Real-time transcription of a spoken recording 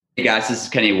Hey guys, this is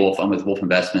Kenny Wolf. I'm with Wolf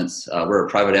Investments. We're a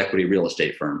private equity real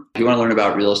estate firm. If you want to learn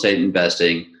about real estate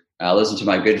investing, listen to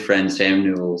my good friend Sam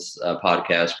Newell's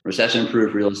podcast, Recession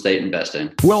Proof Real Estate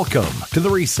Investing. Welcome to the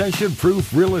Recession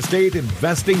Proof Real Estate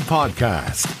Investing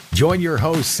Podcast. Join your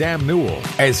host, Sam Newell,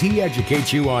 as he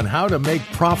educates you on how to make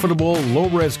profitable,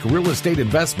 low-risk real estate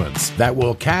investments that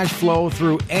will cash flow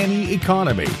through any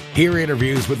economy. Hear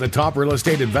interviews with the top real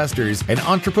estate investors and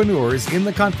entrepreneurs in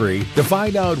the country to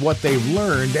find out what they've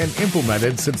learned and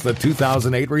implemented since the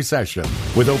 2008 recession.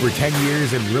 With over 10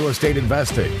 years in real estate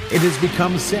investing, it has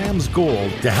become Sam's goal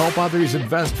to help others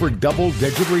invest for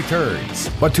double-digit returns,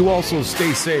 but to also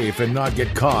stay safe and not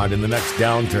get caught in the next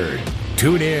downturn.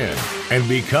 Tune in and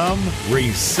become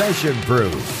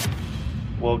recession-proof.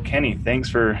 Well, Kenny, thanks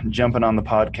for jumping on the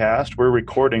podcast. We're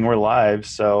recording, we're live.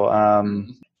 So,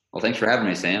 Well, thanks for having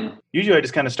me, Sam. Usually I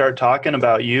just kind of start talking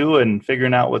about you and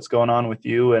figuring out what's going on with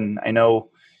you. And I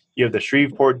know you have the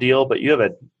Shreveport deal, but you have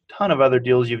a ton of other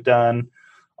deals you've done,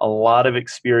 a lot of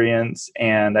experience.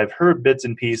 And I've heard bits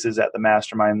and pieces at the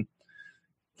mastermind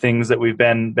things that we've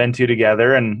been to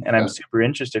together. And I'm super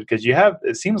interested because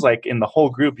it seems like in the whole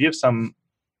group, you have some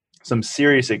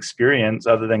serious experience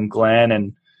other than Glenn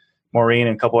and Maureen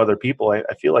and a couple other people.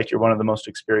 I feel like you're one of the most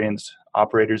experienced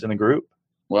operators in the group.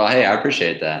 Well, hey, I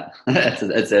appreciate that.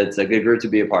 It's a good group to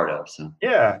be a part of. So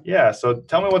yeah. So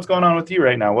tell me what's going on with you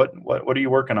right now. What are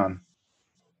you working on?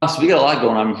 So we got a lot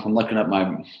going on. I'm looking at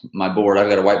my board. I've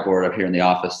got a whiteboard up here in the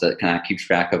office that kind of keeps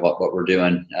track of what we're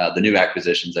doing, the new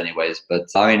acquisitions anyways. But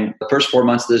I mean, the first 4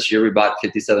 months of this year, we bought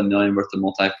 $57 million worth of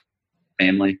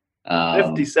multifamily.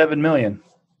 $57 million.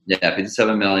 Yeah,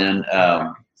 $57 million.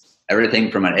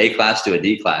 Everything from an A class to a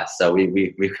D class. So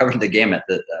we covered the gamut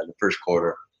the first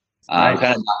quarter. Nice.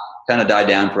 Kind of died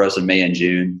down for us in May and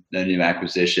June, the new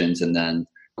acquisitions, and then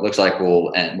it looks like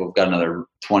we've got another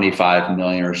 25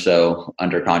 million or so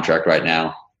under contract right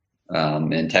now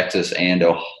in Texas and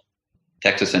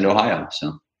Ohio.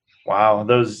 So, wow,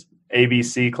 those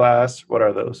ABC class, what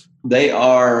are those? They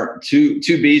are two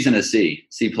B's and a C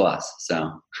plus.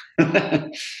 So,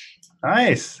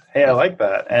 nice. Hey, I like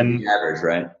that. And average,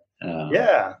 right?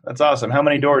 Yeah, that's awesome. How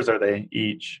many doors are they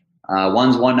each?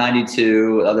 One's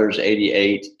 192, the other's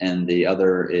 88, and the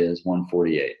other is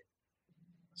 148.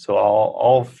 So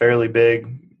all fairly big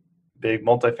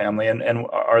multifamily. And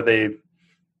are they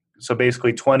so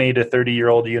basically 20 to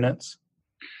 30-year-old units?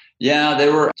 Yeah,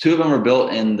 two of them were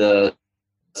built in the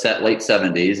late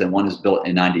 70s, and one is built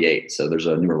in 98. So there's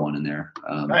a newer one in there.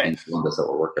 Nice. In Columbus that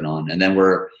we're working on. And then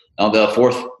we're on the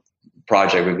fourth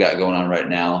project we've got going on right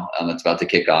now. That's about to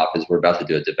kick off. Is we're about to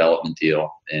do a development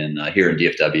deal here in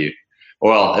DFW.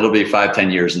 Well, it'll be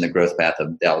 5-10 years in the growth path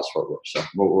of Dallas-Fort Worth. So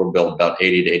we'll build about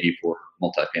 80 to 84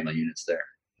 multifamily units there.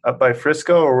 Up by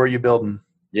Frisco, or where are you building?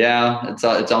 Yeah, it's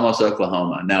almost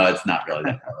Oklahoma. No, it's not really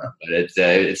that far, but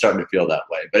it's starting to feel that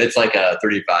way. But it's like a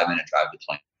 35-minute drive to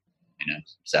Plano,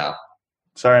 south.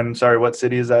 Sorry, what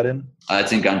city is that in?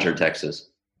 It's in Gunter, Texas.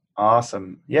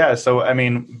 Awesome. Yeah, so I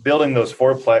mean, building those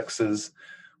fourplexes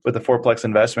with the Fourplex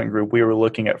Investment Group, we were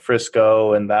looking at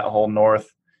Frisco and that whole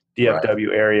north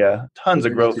DFW area. Tons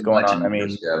of growth going on. I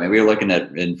mean, we were looking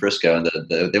at in Frisco, and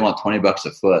they want $20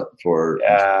 a foot for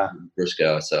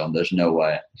Frisco, so there's no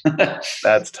way.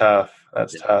 That's tough.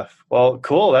 That's tough. Well,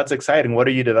 cool. That's exciting. What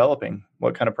are you developing?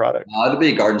 What kind of product? It'll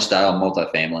be a garden style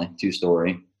multifamily,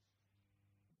 2-story.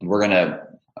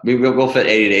 We'll fit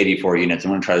 80 to 84 units.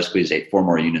 I'm going to try to squeeze 4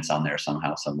 more units on there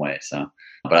somehow, some way. So,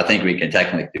 but I think we can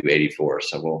technically do 84.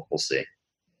 So we'll see.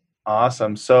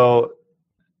 Awesome. So,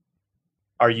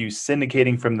 are you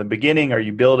syndicating from the beginning? Are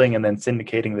you building and then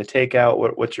syndicating the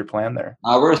takeout? What's your plan there?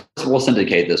 We'll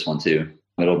syndicate this one too.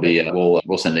 It'll be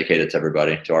we'll syndicate it to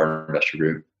everybody, to our investor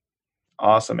group.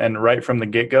 Awesome. And right from the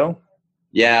get-go?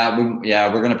 Yeah,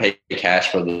 we're going to pay cash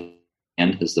for the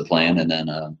land is the plan, and then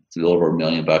it's a little over $1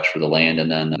 million for the land,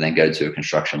 and then go to a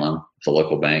construction loan with a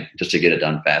local bank just to get it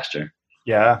done faster.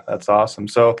 Yeah, that's awesome.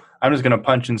 So I'm just going to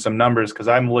punch in some numbers because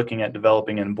I'm looking at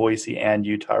developing in Boise and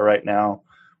Utah right now.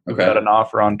 We've got an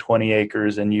offer on 20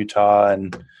 acres in Utah,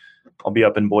 and I'll be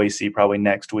up in Boise probably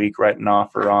next week, writing an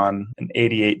offer on an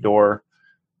 88-door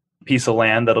piece of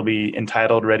land that'll be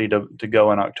entitled, ready to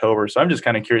go in October. So I'm just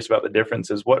kind of curious about the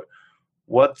differences.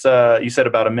 What's you said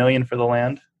about $1 million for the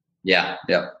land? Yeah.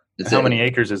 How many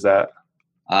acres is that?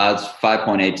 It's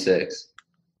 5.86.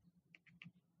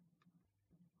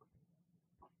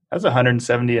 That's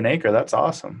 $170 an acre. That's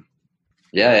awesome.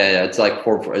 Yeah. It's like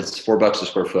 $4 a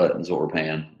square foot is what we're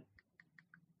paying.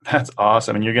 That's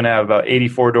awesome. And you're going to have about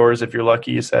 84 doors if you're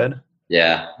lucky, you said?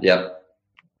 Yeah. Yep.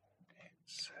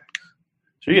 So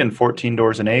you're getting 14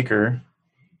 doors an acre.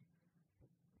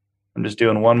 I'm just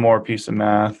doing one more piece of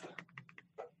math.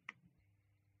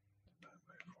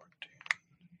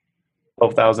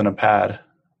 12,000 a pad.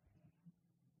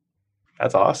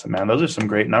 That's awesome, man. Those are some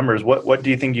great numbers. What do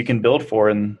you think you can build for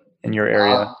in your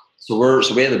area? So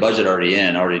we have the budget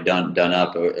already done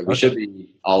up. We should be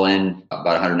all in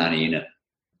about 190 unit.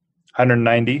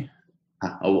 190?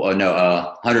 Oh no,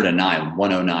 109,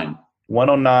 109.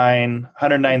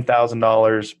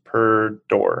 $109,000 per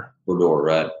door. Per door,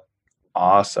 right?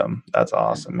 Awesome. That's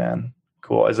awesome, man.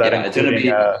 Cool. Is that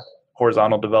including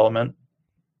horizontal development?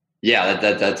 Yeah,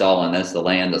 that's all in. That's the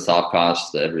land, the soft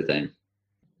costs, everything.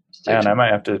 Man, I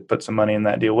might have to put some money in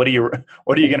that deal. What are you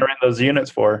going to rent those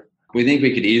units for? We think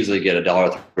we could easily get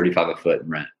 $1.35 a foot in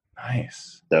rent.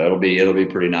 Nice. So it'll be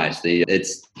pretty nice. I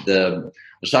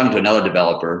was talking to another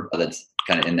developer that's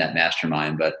kind of in that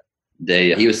mastermind, but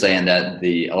he was saying that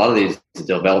a lot of these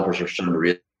developers are starting to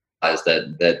realize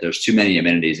that there's too many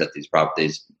amenities at these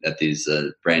properties, at these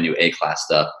brand new A-class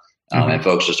stuff, and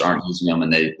folks just aren't using them,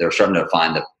 and they're starting to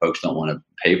find that folks don't want to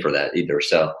pay for that either.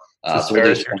 So, is this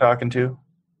Ferris you're talking to?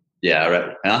 Yeah,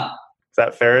 right. Huh? Is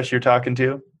that Ferris you're talking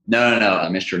to? No,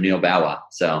 Mr. Neil Bawa.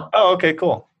 So. Oh, okay,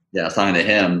 cool. Yeah, I was talking to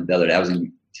him the other day. I was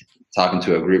talking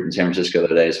to a group in San Francisco the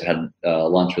other day, so I had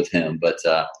lunch with him. But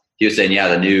he was saying,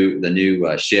 the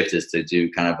new shift is to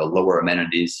do kind of a lower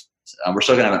amenities. We're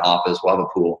still gonna have an office, we'll have a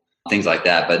pool, things like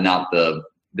that, but not the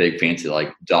big fancy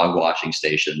like dog washing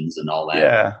stations and all that.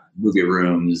 Yeah, movie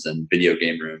rooms and video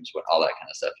game rooms, all that kind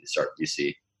of stuff. You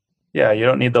see. Yeah, you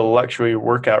don't need the luxury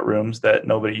workout rooms that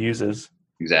nobody uses.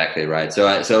 Exactly right. So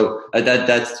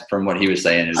that's from what he was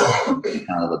saying is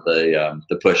kind of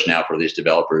the push now for these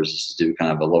developers is to do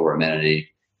kind of a lower amenity,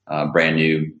 brand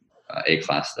new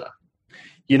A-class stuff.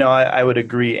 I would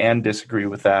agree and disagree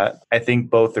with that. I think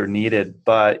both are needed,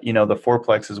 but the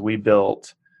fourplexes we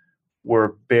built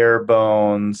were bare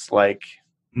bones. Like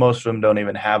most of them don't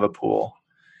even have a pool,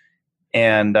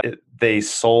 and they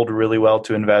sold really well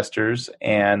to investors,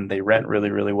 and they rent really,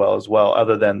 really well as well.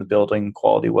 Other than the building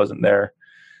quality wasn't there.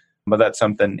 But that's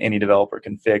something any developer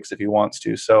can fix if he wants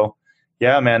to. So,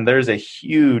 yeah, man, there's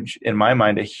in my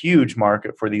mind, a huge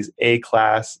market for these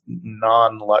A-class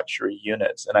non-luxury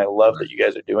units. And I love that you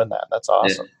guys are doing that. That's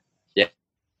awesome. Yeah.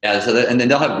 So and then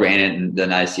they'll have granite and the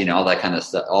nice, all that kind of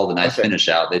stuff, all the nice finish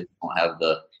out. They don't have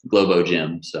the Globo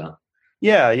gym. So.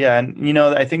 Yeah. And,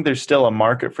 I think there's still a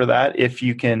market for that if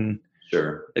you can.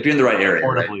 Sure. If you're in the right area.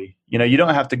 Right? You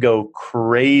don't have to go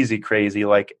crazy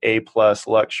like A-plus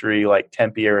luxury, like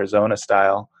Tempe, Arizona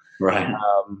style. Right.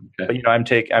 Okay.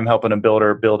 But I'm helping a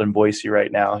builder build in Boise right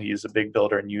now. He's a big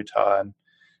builder in Utah, and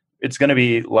it's going to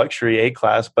be luxury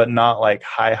A-class, but not like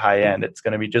high end. It's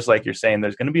going to be just like you're saying.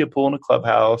 There's going to be a pool and a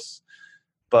clubhouse,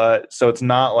 but so it's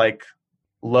not like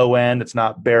low end. It's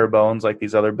not bare bones like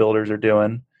these other builders are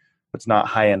doing. It's not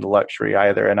high end luxury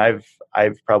either. And I've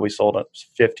probably sold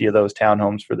 50 of those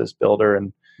townhomes for this builder,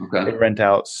 and they rent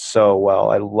out so well.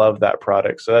 I love that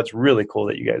product. So that's really cool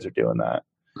that you guys are doing that.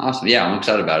 Awesome. Yeah, I'm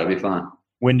excited about it. It'll be fun.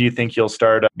 When do you think you'll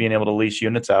start being able to lease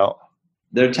units out?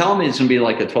 They're telling me it's going to be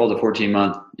like a 12 to 14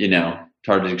 month,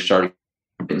 to start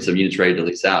getting some units ready to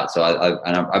lease out. So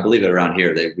I believe it around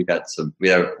here. We got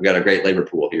a great labor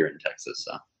pool here in Texas.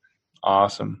 So.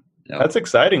 Awesome. Yep. That's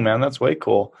exciting, man. That's way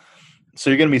cool. So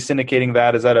you're going to be syndicating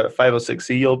that. Is that a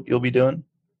 506C you'll be doing?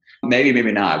 Maybe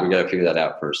not. We got to figure that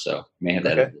out first. So may have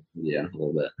that a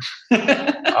little bit.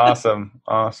 Awesome.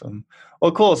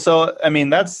 Well, cool. So,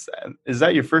 is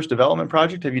that your first development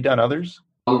project? Have you done others?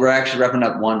 We're actually wrapping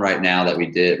up one right now that we're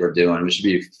doing. It should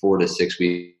be 4 to 6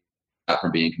 weeks out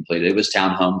from being completed. It was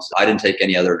townhomes. I didn't take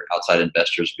any other outside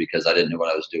investors because I didn't know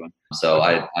what I was doing. So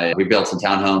we built some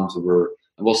townhomes.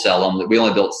 We'll sell them. We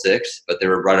only built 6, but they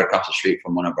were right across the street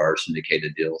from one of our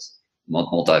syndicated deals,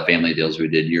 multi-family deals we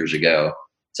did years ago.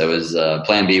 So it was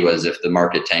plan B was if the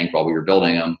market tanked while we were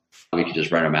building them, we could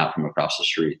just rent them out from across the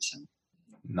streets.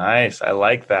 Nice. I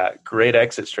like that. Great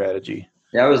exit strategy.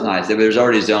 Yeah, it was nice. There's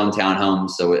already zoned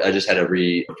townhomes, so I just had 4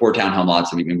 townhome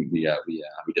lots, and we did a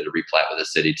replat with the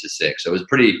city to 6. So it was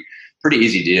pretty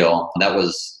easy deal.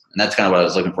 That's kind of what I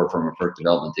was looking for from a first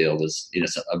development deal was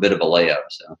a bit of a layup.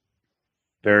 So.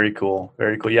 Very cool.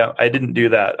 Yeah, I didn't do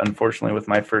that, unfortunately, with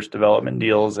my first development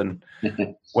deals, and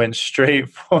went straight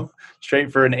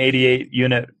for an 88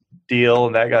 unit deal,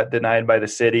 and that got denied by the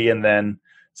city. And then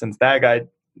since that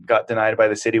got denied by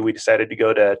the city, we decided to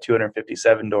go to a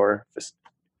 257 door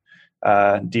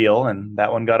deal, and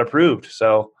that one got approved.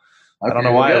 So I don't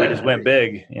know why we just went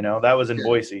big. That was in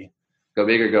Boise. Go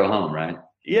big or go home, right?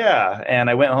 Yeah, and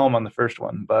I went home on the first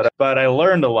one, but I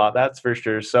learned a lot. That's for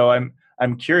sure. So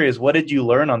I'm curious, what did you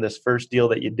learn on this first deal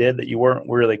that you did that you weren't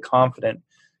really confident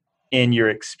in your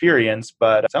experience,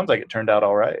 but it sounds like it turned out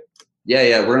all right.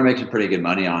 Yeah, we're gonna make some pretty good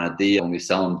money on it. When we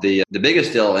sell them, the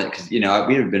biggest deal, because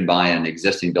we've been buying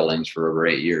existing buildings for over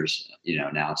 8 years,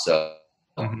 now. So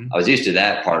I was used to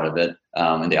that part of it,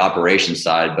 and the operations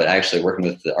side, but actually working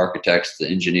with the architects, the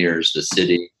engineers, the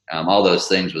city, all those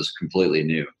things was completely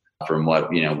new from what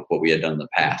we had done in the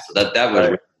past. So that was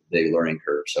a big learning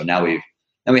curve. So now we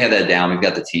have that down. We've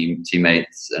got the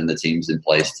teammates and the teams in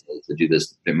place to do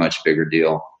this much bigger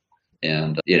deal.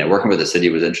 And, working with the city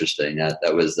was interesting.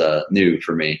 That was new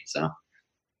for me. So.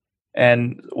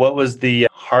 And what was the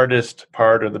hardest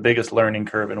part or the biggest learning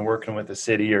curve in working with the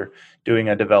city or doing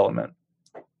a development?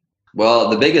 Well,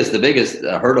 the biggest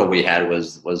hurdle we had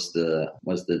was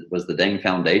the dang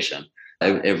foundation.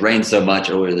 It rained so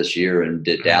much earlier this year in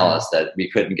Dallas that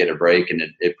we couldn't get a break, and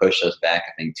it pushed us back,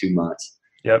 I think, 2 months.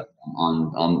 Yep.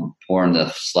 On pouring the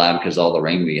slab because of all the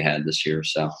rain we had this year.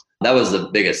 So that was the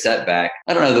biggest setback.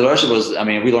 I don't know. The rest of it was,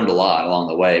 we learned a lot along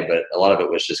the way, but a lot of it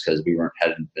was just because we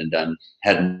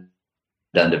hadn't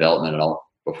done development at all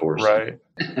before. Right.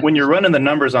 When you're running the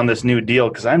numbers on this new deal,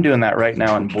 because I'm doing that right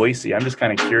now in Boise, I'm just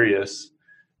kind of curious.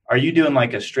 Are you doing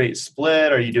like a straight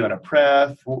split? Are you doing a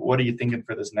pref? What are you thinking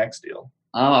for this next deal?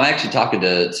 I'm actually talking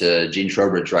to Gene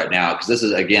Trowbridge right now, because this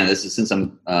is since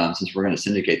we're going to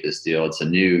syndicate this deal, it's a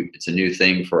new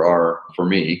thing for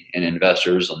me and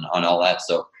investors and on all that.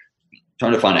 So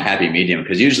trying to find a happy medium,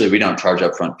 because usually we don't charge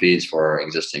upfront fees for our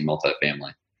existing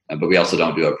multifamily, but we also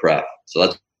don't do a pref. So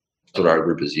that's what our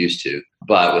group is used to.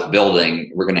 But with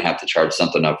building, we're going to have to charge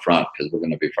something up front because we're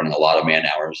going to be running a lot of man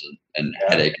hours and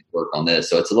headache work on this.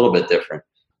 So it's a little bit different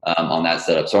on that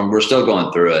setup. So we're still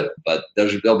going through it, but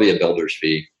there'll be a builder's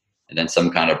fee and then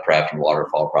some kind of pref and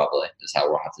waterfall probably is how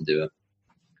we'll have to do it.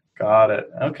 Got it.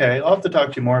 Okay. I'll have to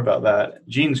talk to you more about that.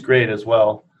 Gene's great as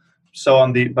well.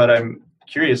 So but I'm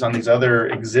curious on these other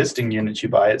existing units you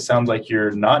buy, it sounds like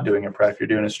you're not doing a pref, you're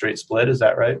doing a straight split. Is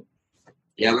that right?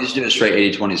 Yeah, we just do a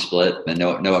straight 80-20 split and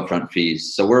no upfront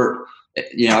fees. So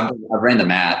I've ran the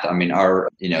math. Our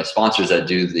sponsors that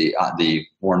do the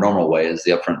more normal way is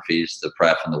the upfront fees, the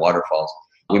pref, and the waterfalls.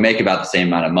 We make about the same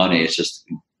amount of money. It's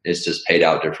just paid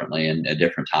out differently and at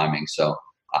different timing. So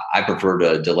I prefer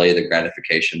to delay the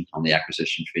gratification on the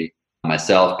acquisition fee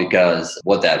myself, because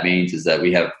what that means is that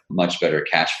we have much better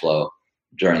cash flow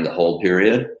during the hold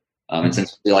period. And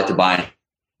since we like to buy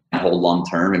and hold long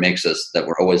term, it makes us that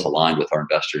we're always aligned with our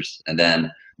investors, and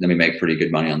then we make pretty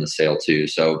good money on the sale too.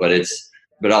 So,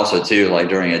 but also too, like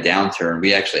during a downturn,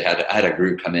 we actually I had a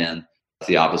group come in to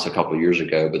the office a couple of years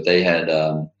ago, but they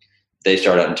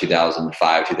started out in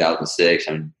 2005, 2006,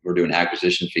 and we're doing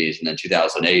acquisition fees, and then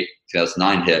 2008,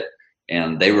 2009 hit,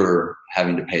 and they were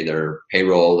having to pay their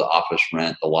payroll, the office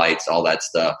rent, the lights, all that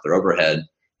stuff, their overhead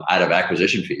out of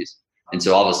acquisition fees. And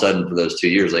so all of a sudden for those 2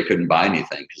 years, they couldn't buy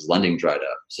anything because lending dried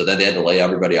up. So then they had to lay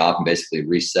everybody off and basically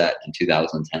reset in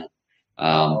 2010.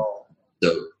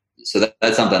 So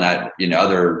that's something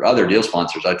other deal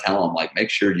sponsors, I tell them, like, make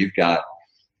sure you've got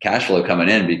cash flow coming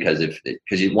in, because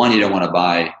you don't want to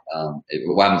buy,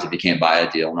 what happens if you can't buy a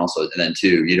deal? And then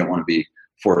two, you don't want to be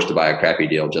forced to buy a crappy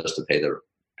deal just to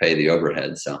pay the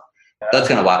overhead. So that's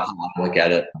kind of how I look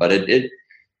at it. But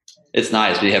it's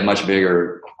nice. We have much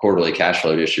bigger quarterly cash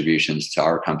flow distributions to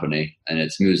our company, and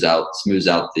it smooths out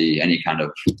any kind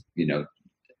of,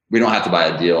 we don't have to buy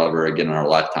a deal ever again in our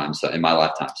lifetime. So in my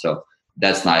lifetime. So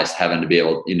that's nice, having to be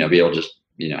able just,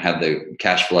 have the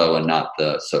cash flow and not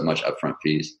so much upfront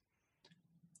fees.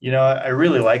 I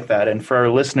really like that. And for our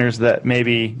listeners that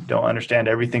maybe don't understand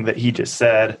everything that he just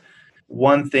said,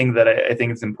 one thing that I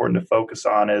think is important to focus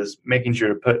on is making sure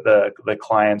to put the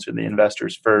clients or the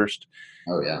investors first.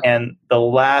 Oh, yeah. And the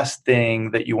last thing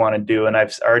that you want to do, and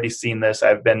I've already seen this,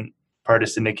 I've been part of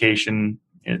syndication,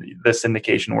 the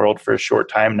syndication world for a short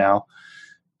time now,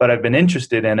 but I've been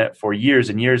interested in it for years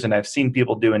and years. And I've seen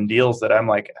people doing deals that I'm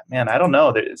like, man, I don't know.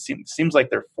 It seems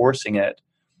like they're forcing it.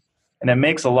 And it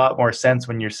makes a lot more sense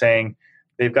when you're saying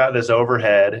they've got this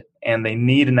overhead and they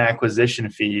need an acquisition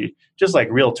fee, just like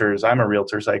realtors. I'm a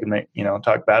realtor, so I can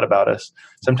talk bad about us.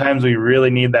 Sometimes we really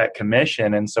need that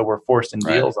commission, and so we're forcing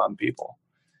deals on people.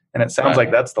 And it sounds like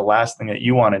that's the last thing that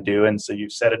you want to do, and so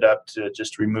you've set it up to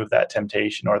just remove that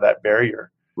temptation or that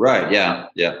barrier. Right. Yeah.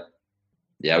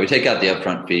 We take out the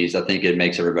upfront fees. I think it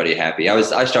makes everybody happy. I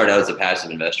started out as a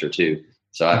passive investor too,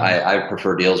 so I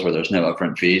prefer deals where there's no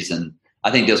upfront fees, and I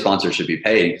think deal sponsors should be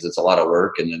paid because it's a lot of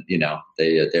work, and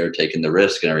they're taking the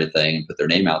risk and everything and put their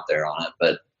name out there on it.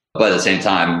 But at the same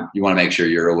time, you want to make sure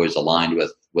you're always aligned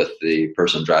with the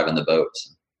person driving the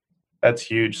boats. That's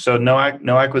huge. So no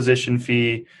acquisition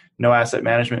fee, no asset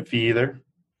management fee either.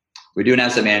 we do an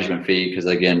asset management fee because,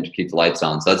 again, to keep the lights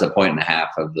on. So that's 1.5 points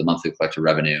of the monthly collected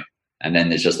revenue. And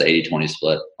then it's just the 80-20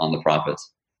 split on the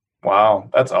profits. Wow,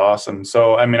 that's awesome.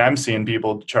 So, I mean, I'm seeing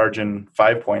people charging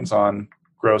 5 points on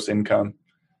gross income.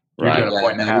 You're Right. doing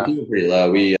 1.5. We keep it pretty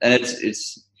low. And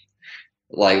it's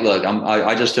like, look,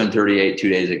 I just turned 38 2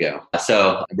 days ago.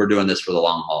 So we're doing this for the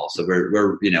long haul. So we're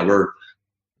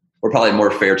probably more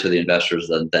fair to the investors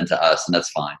than to us. And that's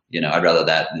fine. I'd rather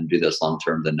that than do this long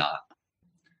term than not.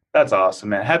 That's awesome,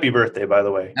 man. Happy birthday, by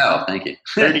the way. Oh, thank you.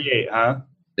 38, huh?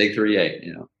 Big 38,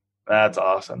 That's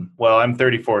awesome. Well, I'm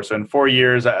 34. So in 4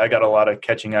 years, I got a lot of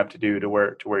catching up to do to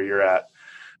where you're at.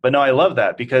 But no, I love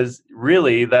that because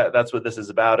really that's what this is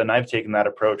about. And I've taken that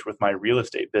approach with my real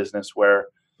estate business where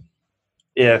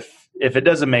if it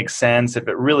doesn't make sense, if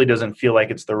it really doesn't feel like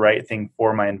it's the right thing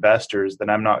for my investors, then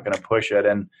I'm not going to push it.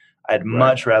 And I'd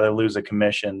much rather lose a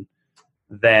commission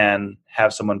than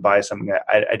have someone buy something that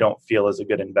I don't feel is a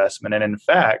good investment. And in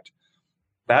fact,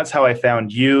 that's how I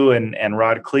found you and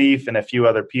Rod Cleef and a few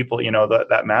other people,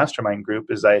 that mastermind group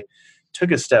is I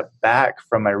took a step back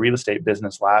from my real estate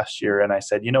business last year. And I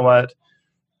said, you know what?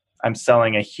 I'm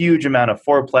selling a huge amount of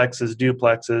fourplexes,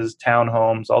 duplexes,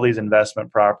 townhomes, all these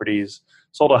investment properties,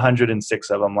 sold 106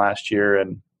 of them last year.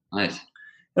 And nice.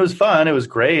 It was fun. It was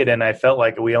great. And I felt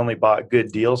like we only bought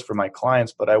good deals for my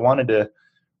clients, but I wanted to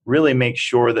really make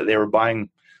sure that they were buying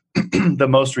the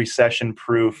most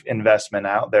recession-proof investment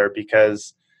out there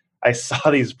because I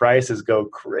saw these prices go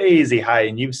crazy high,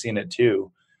 and you've seen it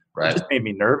too. Right. It just made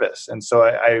me nervous. And so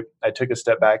I took a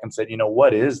step back and said,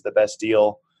 what is the best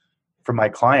deal for my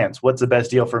clients? What's the best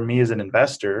deal for me as an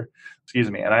investor? Excuse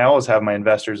me. And I always have my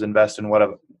investors invest in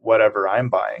whatever I'm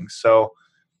buying. So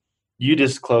you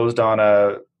just closed on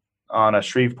a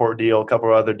Shreveport deal, a couple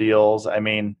of other deals. I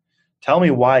mean, tell me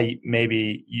why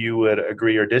maybe you would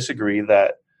agree or disagree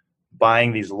that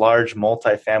buying these large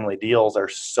multifamily deals are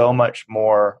so much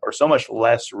more or so much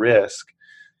less risk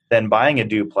than buying a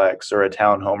duplex or a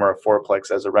townhome or a fourplex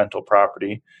as a rental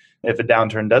property if a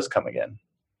downturn does come again.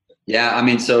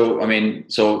 Yeah, so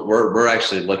we're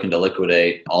actually looking to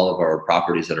liquidate all of our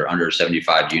properties that are under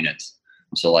 75 units.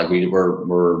 So like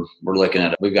we're looking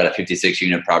at we've got a 56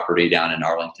 unit property down in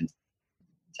Arlington,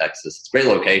 Texas. It's a great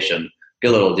location.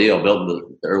 Good little deal, built in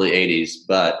the early 80s.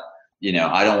 But,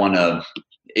 I don't want to,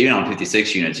 even on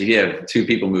 56 units, if you have two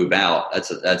people move out,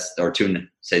 or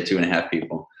 2.5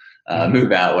 people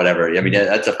move out, whatever. I mean,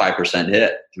 that's a 5%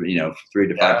 hit, 3 to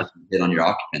 5% hit on your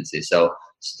occupancy. So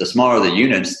the smaller the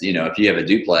units, if you have a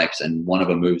duplex and one of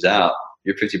them moves out,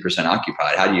 you're 50%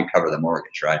 occupied. How do you cover the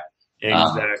mortgage, right?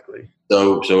 Exactly.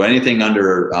 So anything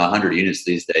under 100 units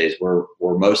these days, we're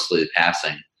mostly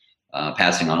passing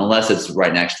on, unless it's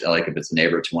right next to, like if it's a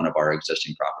neighbor to one of our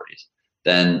existing properties,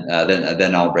 then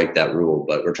I'll break that rule.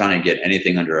 But we're trying to get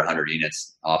anything under 100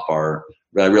 units off our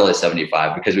really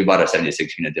 75 because we bought a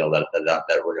 76 unit deal that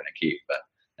we're going to keep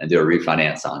and do a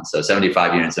refinance on. So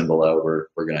 75 units and below,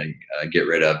 we're going to get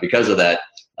rid of because of that,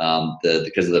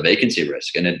 because of the vacancy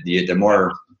risk. And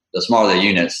the smaller the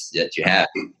units that you have,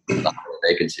 the higher the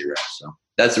vacancy risk. So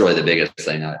that's really the biggest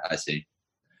thing I see.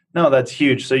 No, that's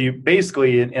huge. So you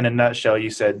basically, in a nutshell, you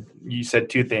said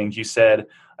two things. You said,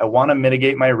 I want to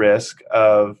mitigate my risk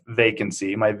of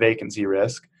vacancy, my vacancy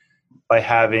risk, by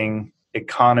having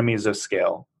economies of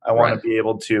scale. I want to be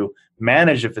able to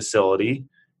manage a facility.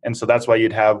 And so that's why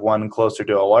you'd have one closer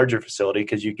to a larger facility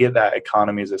because you get that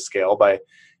economies of scale by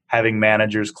having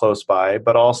managers close by,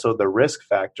 but also the risk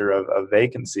factor of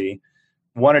vacancy.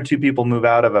 One or two people move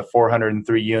out of a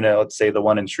 403 unit, let's say the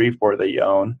one in Shreveport that you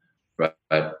own. Right.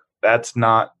 That's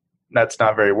not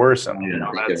very worrisome. We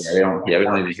don't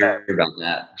even hear about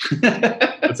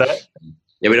that. What's that?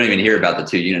 Yeah, we don't even hear about the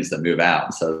 2 units that move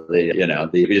out. So we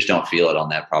just don't feel it on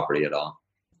that property at all.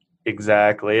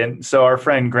 Exactly. And so our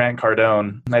friend Grant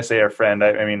Cardone, I say our friend,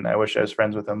 I mean, I wish I was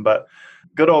friends with him, but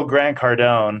good old Grant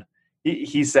Cardone,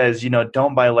 he says,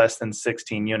 don't buy less than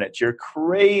 16 units. You're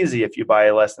crazy if you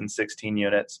buy less than 16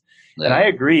 units. Yeah. And I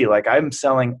agree. Like I'm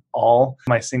selling all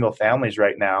my single families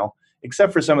right now,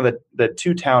 except for some of the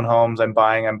 2 townhomes I'm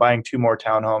buying. I'm buying 2 more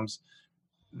townhomes.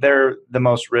 They're the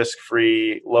most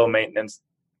risk-free, low-maintenance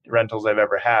rentals I've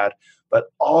ever had. But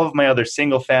all of my other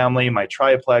single family, my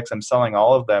triplex, I'm selling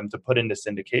all of them to put into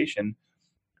syndication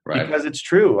because it's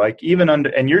true. Like even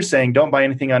and you're saying don't buy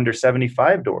anything under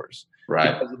 75 doors.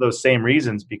 Right. Because of those same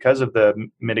reasons, because of the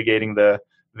mitigating the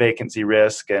vacancy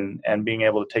risk and being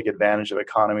able to take advantage of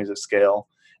economies of scale.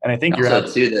 And I think you're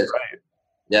absolutely right.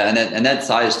 Yeah, and that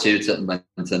size too.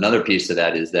 It's another piece of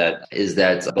that is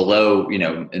that below,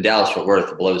 in Dallas Fort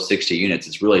Worth, below 60 units,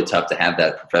 it's really tough to have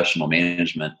that professional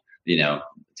management,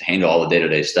 handle all the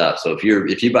day-to-day stuff. So if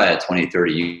you buy a 20,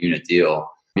 30 unit deal,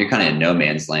 you're kind of in no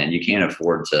man's land. You can't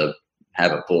afford to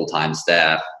have a full-time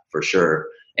staff for sure.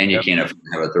 And you can't afford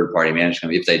to have a third-party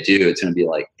management. If they do, it's going to be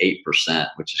like 8%,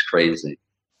 which is crazy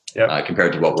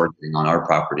compared to what we're doing on our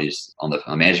properties on the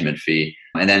management fee.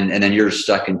 And then you're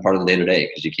stuck in part of the day-to-day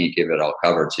because you can't give it all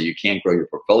covered. So you can't grow your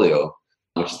portfolio,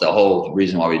 which is the whole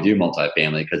reason why we do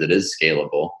multifamily, because it is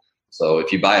scalable. So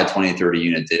if you buy a 20, 30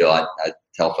 unit deal, I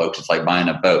tell folks it's like buying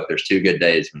a boat. There's 2 good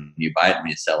days when you buy it and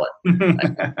you sell it.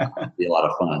 It'll be a lot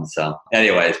of fun. So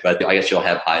anyways, but I guess you'll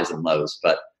have highs and lows.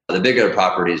 But the bigger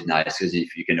property is nice because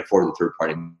if you can afford the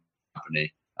third-party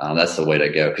company, that's the way to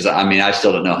go. Because I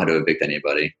still don't know how to evict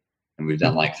anybody. And we've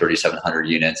done like 3,700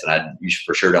 units, and you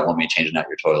for sure don't want me changing out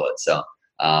your toilet. So,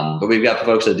 but we've got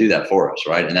folks that do that for us,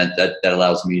 right? And that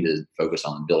allows me to focus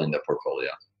on building the portfolio.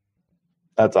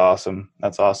 That's awesome.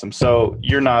 That's awesome. So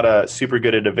you're not super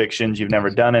good at evictions. You've never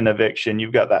done an eviction.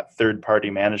 You've got that third-party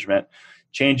management,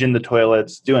 changing the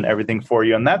toilets, doing everything for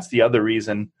you. And that's the other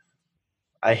reason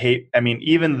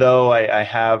even though I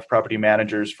have property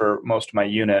managers for most of my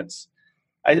units,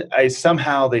 I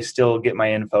somehow they still get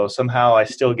my info. Somehow I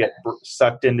still get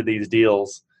sucked into these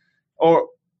deals. Or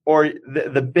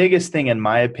the biggest thing, in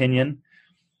my opinion,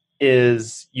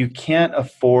 is you can't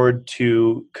afford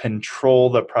to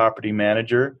control the property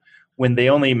manager when they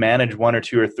only manage 1 or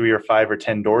 2 or 3 or 5 or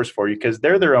 10 doors for you, because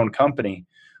they're their own company.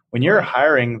 When you're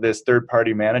hiring this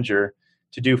third-party manager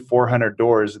to do 400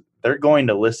 doors, they're going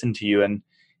to listen to you.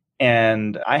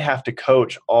 And I have to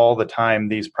coach all the time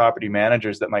these property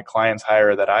managers that my clients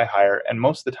hire, that I hire. And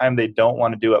most of the time they don't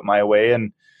want to do it my way.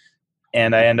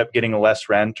 And I end up getting less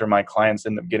rent, or my clients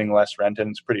end up getting less rent.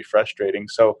 And it's pretty frustrating.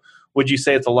 So would you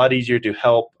say it's a lot easier to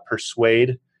help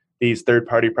persuade these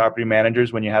third-party property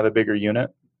managers when you have a bigger unit?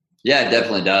 Yeah, it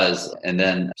definitely does. And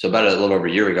then, so about a little over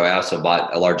a year ago, I also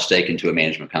bought a large stake into a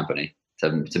management company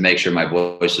to make sure my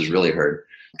voice was really heard.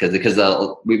 Because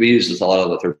we use this a lot of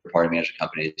the third-party management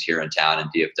companies here in town in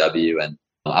DFW, and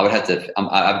I would have to.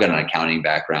 I've got an accounting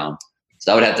background,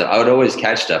 so I would always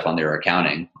catch stuff on their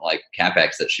accounting, like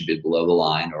CapEx that should be below the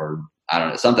line, or I don't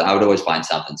know, something. I would always find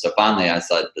something. So finally, I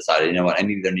decided, you know what, I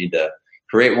either need to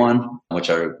create one, which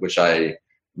I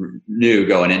knew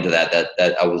going into that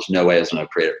I was no way I was going to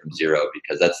create it from zero,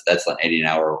 because that's an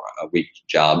 80-hour a week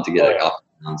job to get it off.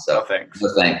 So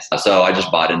thanks. So I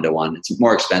just bought into one. It's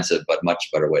more expensive, but much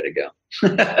better way to go.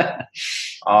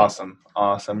 Awesome.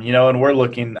 And we're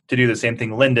looking to do the same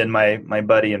thing. Lyndon, my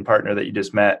buddy and partner that you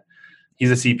just met,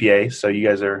 he's a CPA. So you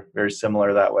guys are very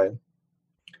similar that way.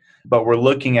 But we're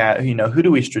looking at, who do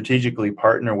we strategically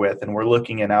partner with? And we're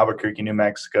looking in Albuquerque, New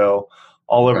Mexico,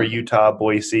 all over Utah,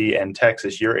 Boise, and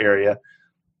Texas, your area.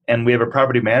 And we have a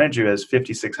property manager who has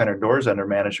 5,600 doors under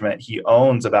management. He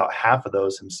owns about half of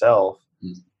those himself.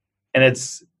 And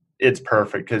it's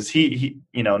perfect because he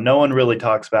no one really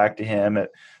talks back to him.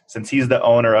 Since he's the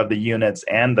owner of the units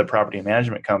and the property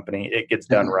management company, it gets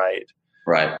done right.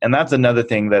 Right. And that's another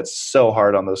thing that's so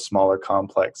hard on those smaller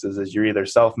complexes is you're either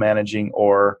self-managing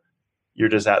or you're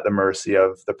just at the mercy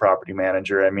of the property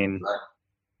manager.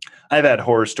 I've had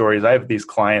horror stories. I have these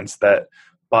clients that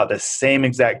bought the same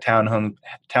exact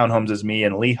townhomes as me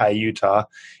in Lehi, Utah,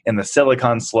 in the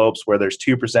Silicon Slopes where there's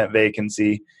 2%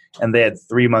 vacancy. And they had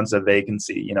 3 months of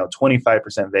vacancy,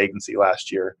 25% vacancy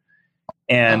last year.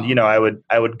 And, I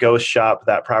would go shop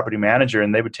that property manager,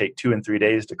 and they would take 2 and 3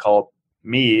 days to call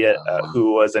me,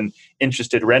 who was an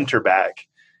interested renter back.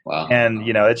 Wow. And,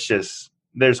 it's just,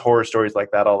 there's horror stories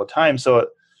like that all the time. So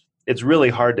it's really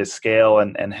hard to scale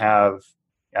and have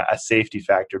a safety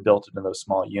factor built into those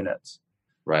small units.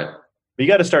 Right. But you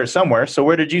got to start somewhere. So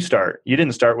where did you start? You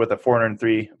didn't start with a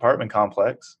 403 apartment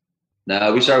complex.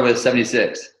 No, we started with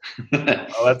 76.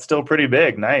 Oh, that's still pretty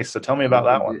big. Nice. So tell me about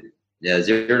that one. Yeah,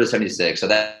 0 to 76. So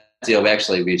that deal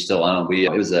we still own.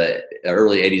 It was an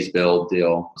early 80s build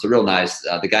deal. So real nice.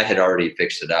 The guy had already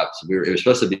fixed it up. So it was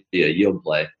supposed to be a yield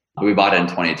play. We bought it in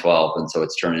 2012, and so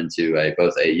it's turned into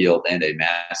both a yield and a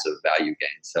massive value gain.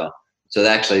 So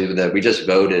we just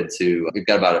voted we've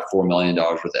got about $4 million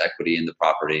worth of equity in the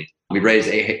property. We raised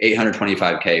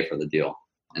 $825K for the deal.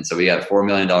 And so we got $4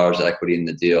 million of equity in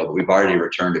the deal, but we've already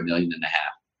returned $1.5 million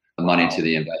of money to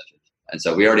the investors. And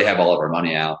so we already have all of our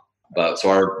money out. But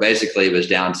so basically it was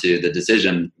down to the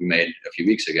decision we made a few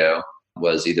weeks ago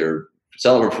was either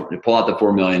sell it or pull out the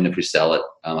 $4 million if we sell it.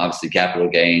 Obviously capital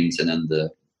gains, and then the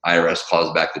IRS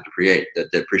claws back the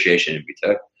depreciation if we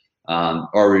took.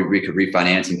 Or we could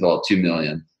refinance and pull out $2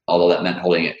 million, although that meant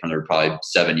holding it for probably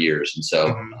 7 years. And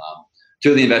so two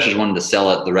of the investors wanted to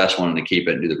sell it. The rest wanted to keep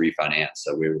it and do the refinance.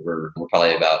 So we're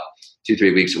probably about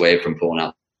 2-3 weeks away from pulling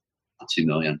out $2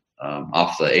 million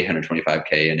off the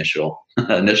 825K initial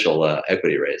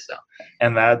equity raise. So.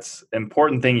 And that's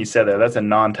important thing you said there. That's a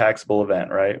non-taxable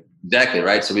event, right? Exactly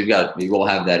right. So we will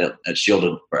have that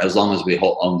shielded for as long as we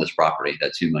own this property,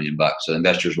 that $2 million. So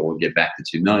investors will get back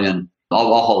the $2 million.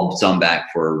 I'll hold some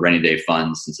back for rainy day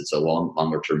funds since it's a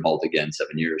longer term hold, again,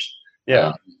 7 years.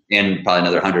 Yeah. And probably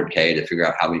another 100K to figure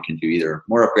out how we can do either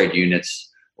more upgrade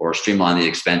units or streamline the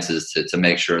expenses to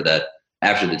make sure that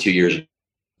after the 2 years of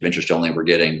interest only, we're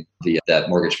getting that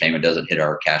mortgage payment doesn't hit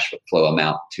our cash flow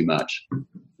amount too much.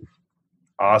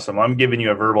 Awesome. I'm giving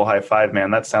you a verbal high five,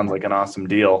 man. That sounds like an awesome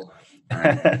deal.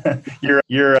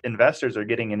 Your investors are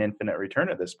getting an infinite return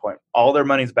at this point. All their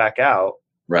money's back out.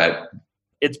 Right.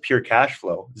 It's pure cash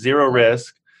flow, zero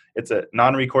risk. It's a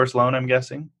non-recourse loan, I'm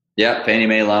guessing. Yeah, Fannie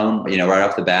Mae loan, right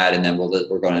off the bat, and then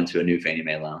we're going into a new Fannie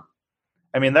Mae loan.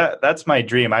 I mean, that's my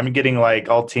dream. I'm getting like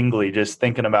all tingly just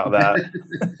thinking about that.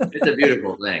 It's a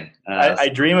beautiful thing. I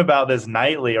dream about this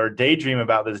nightly or daydream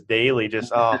about this daily.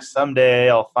 Just, someday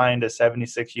I'll find a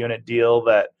 76 unit deal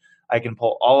that I can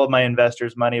pull all of my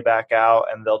investors' money back out,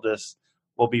 and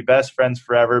we'll be best friends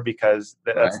forever because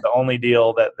that's the only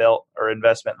deal that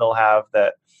investment they'll have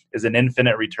that is an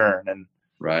infinite return. And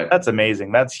that's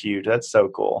amazing. That's huge. That's so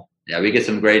cool. Yeah, we get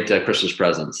some great Christmas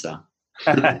presents. So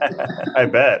I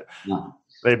bet. Yeah.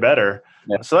 They better.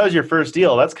 Yeah. So that was your first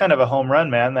deal. That's kind of a home run,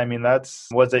 man. I mean,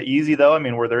 was it easy though? I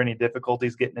mean, were there any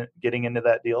difficulties getting into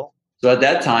that deal? So at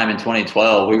that time in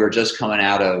 2012, we were just coming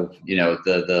out of,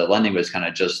 the lending was kind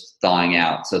of just thawing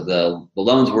out. So the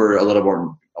loans were a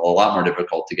lot more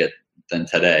difficult to get than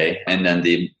today. And then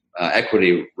the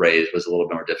equity raise was a little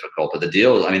bit more difficult. But the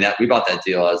deal, we bought that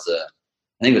deal as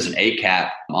I think it was an 8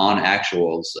 cap on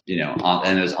actuals,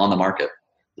 and it was on the market.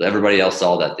 So everybody else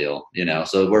saw that deal,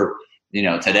 so we're,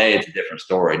 today it's a different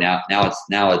story. Now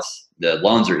it's the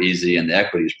loans are easy and the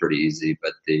equity is pretty easy,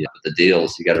 but the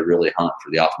deals, you got to really hunt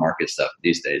for the off market stuff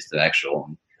these days to actually,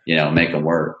 make them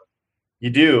work.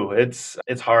 You do. It's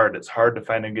hard. It's hard to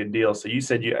find a good deal. So you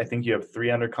said I think you have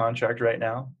 3 under contract right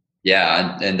now.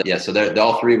 Yeah. And so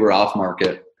all 3 were off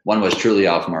market. One was truly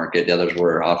off market. The others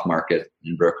were off market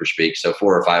in broker speak. So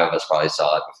 4 or 5 of us probably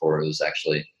saw it before it was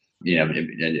actually,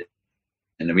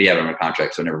 and then we have them in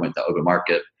contract. So it never went to open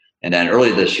market. And then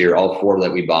early this year, all 4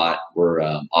 that we bought were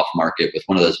off market, with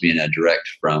one of those being a direct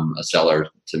from a seller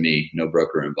to me, no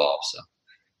broker involved. So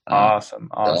awesome.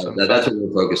 That's what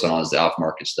we're focused on, is the off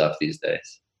market stuff these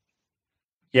days.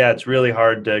 Yeah, it's really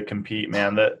hard to compete,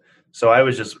 man. So I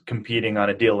was just competing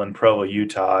on a deal in Provo,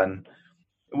 Utah, and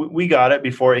we got it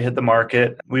before it hit the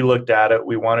market. We looked at it.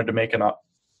 We wanted to make an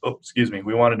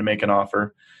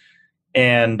offer.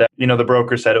 And, the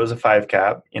broker said it was a 5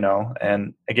 cap,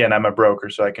 and again, I'm a broker,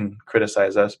 so I can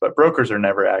criticize us, but brokers are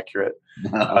never accurate.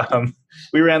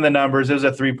 We ran the numbers. It was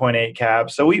a 3.8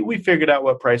 cap. So we figured out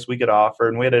what price we could offer,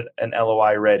 and we had an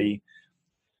LOI ready.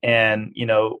 And,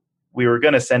 we were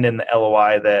going to send in the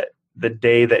LOI that the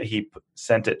day that he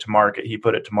sent it to market, he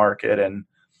put it to market. And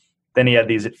then he had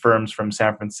these firms from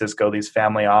San Francisco, these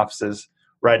family offices,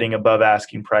 writing above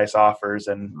asking price offers.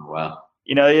 And wow.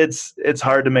 It's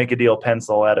hard to make a deal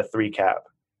pencil at a 3 cap.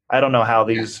 I don't know how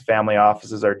these family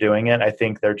offices are doing it. I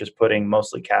think they're just putting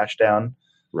mostly cash down,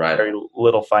 very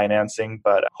little financing.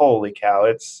 But holy cow,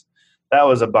 that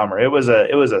was a bummer. It was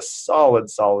a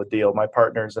solid deal. My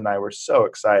partners and I were so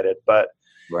excited. But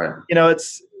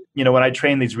it's when I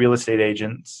train these real estate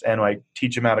agents and I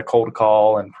teach them how to cold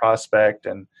call and prospect,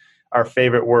 and our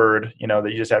favorite word,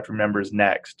 that you just have to remember is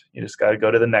next. You just got to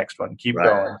go to the next one. Keep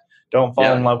going. Don't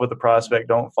fall in love with the prospect.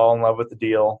 Don't fall in love with the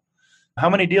deal. How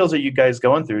many deals are you guys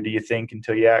going through, do you think,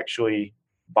 until you actually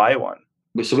buy one?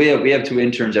 So we have 2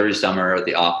 interns every summer at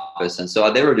the office. And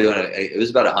so they were doing it was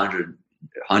about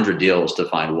 100 deals to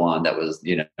find one that was,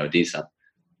 decent.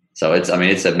 So it's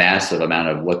a massive amount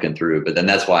of looking through, but then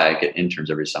that's why I get interns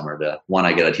every summer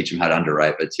I get to teach them how to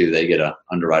underwrite, but 2, they get to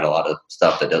underwrite a lot of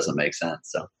stuff that doesn't make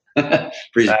sense. So that's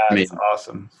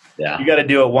awesome. Yeah. You got to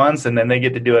do it once, and then they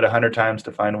get to do it 100 times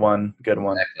to find one good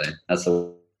one. Exactly. That's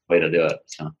the way to do it.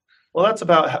 So. Well, that's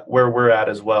about where we're at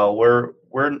as well. We're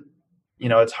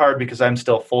it's hard because I'm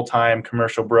still full-time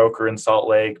commercial broker in Salt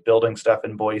Lake, building stuff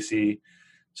in Boise.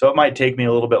 So it might take me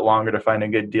a little bit longer to find a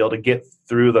good deal to get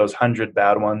through those 100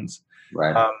 bad ones.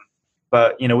 Right.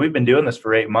 But we've been doing this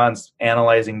for 8 months,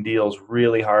 analyzing deals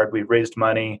really hard. We've raised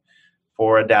money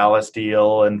for a Dallas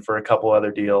deal and for a couple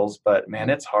other deals, but man,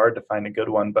 it's hard to find a good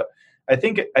one. But I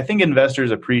think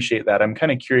investors appreciate that. I'm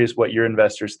kind of curious what your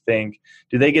investors think.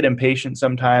 Do they get impatient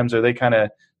sometimes? Are they kind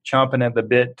of chomping at the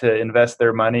bit to invest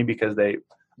their money because they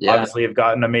obviously have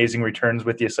gotten amazing returns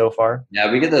with you so far.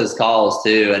 Yeah, we get those calls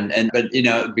too. But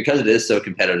because it is so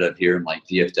competitive here in like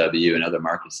DFW and other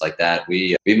markets like that,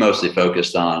 we mostly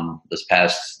focused on this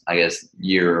past, I guess,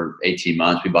 year, 18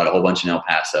 months. We bought a whole bunch in El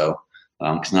Paso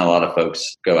because not a lot of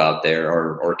folks go out there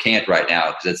or can't right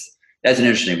now because that's an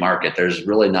interesting market. There's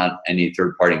really not any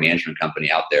third-party management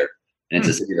company out there. And it's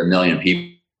a city of 1 million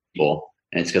people.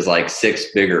 And it's because like 6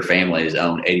 bigger families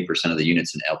own 80% of the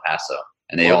units in El Paso.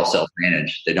 And they all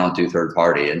self-manage. They don't do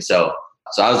third-party. And so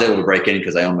I was able to break in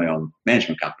because I own my own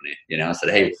management company. I said,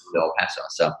 hey, El Paso.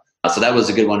 So that was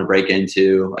a good one to break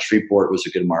into. Shreveport was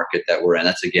a good market that we're in.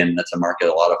 That's a market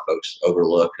a lot of folks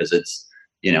overlook because it's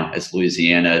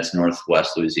Louisiana. It's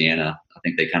Northwest Louisiana. I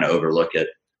think they kind of overlook it.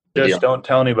 Just don't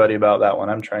tell anybody about that one.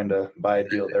 I'm trying to buy a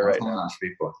deal there right now.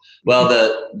 Well,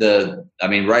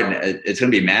 right now it's going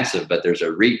to be massive, but there's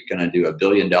a REIT going to do $1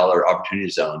 billion opportunity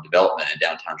zone development in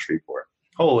downtown Shreveport.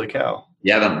 Holy cow.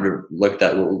 You haven't look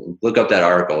up that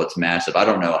article. It's massive. I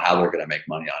don't know how they're going to make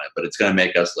money on it, but it's going to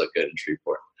make us look good in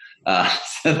Shreveport.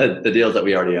 The deals that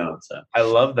we already own. So I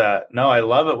love that. No, I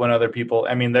love it when other people,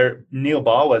 Neil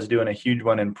Ball was doing a huge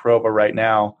one in Provo right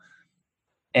now.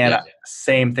 And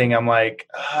same thing. I'm like,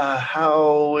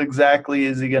 how exactly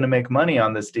is he going to make money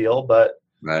on this deal? But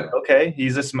okay,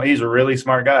 he's a really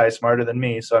smart guy, smarter than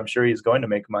me. So I'm sure he's going to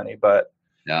make money. But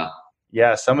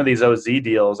some of these OZ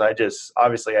deals,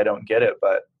 obviously I don't get it.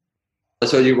 But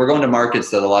so we're going to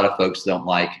markets that a lot of folks don't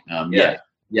like.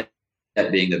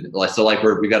 That being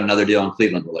we got another deal in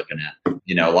Cleveland we're looking at.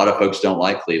 A lot of folks don't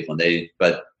like Cleveland. Tim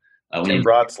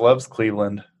Bratz loves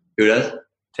Cleveland. Who does?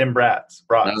 Tim Bratz.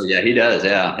 Oh yeah, he does.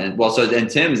 Yeah, and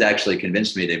Tim's actually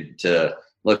convinced me to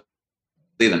look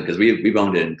Cleveland because we've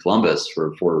owned it in Columbus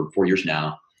for 4 years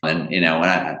now. And when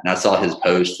I saw his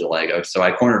post, so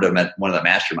I cornered him at one of the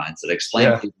masterminds that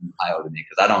explained Cleveland, Ohio to me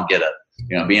because I don't get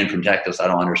it. Being from Texas, I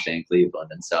don't understand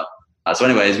Cleveland, and so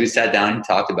anyways, we sat down and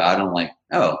talked about it. I'm like,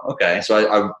 oh, okay.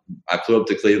 So I flew up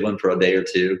to Cleveland for a day or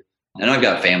two, and I've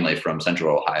got family from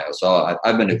Central Ohio, so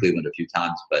I've been to Cleveland a few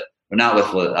times, but not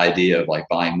with the idea of like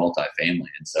buying multifamily.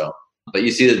 And so, but you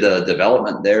see the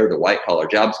development there, the white collar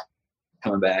jobs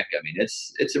coming back.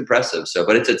 It's impressive. So,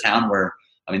 but it's a town where,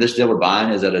 this deal we're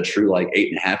buying is at a true like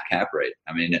 8.5 cap rate.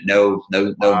 No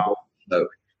smoke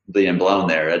being blown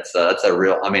there. That's a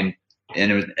real,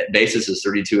 and basis is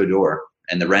 32 a door,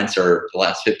 and the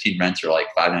last 15 rents are like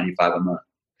 $595 a month.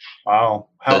 Wow.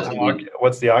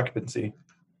 What's the occupancy?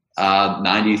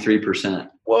 93%.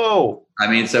 Whoa.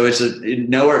 So it's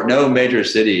no major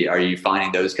city are you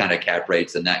finding those kind of cap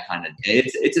rates and that kind of.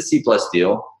 It's a C+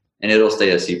 deal, and it'll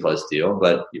stay a C+ deal,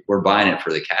 but we're buying it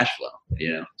for the cash flow.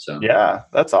 So yeah,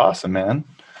 that's awesome, man.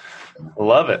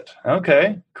 Love it.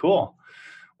 Okay, cool.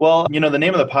 Well, the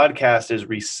name of the podcast is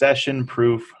Recession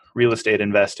Proof Real Estate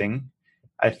Investing.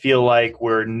 I feel like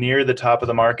we're near the top of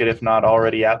the market, if not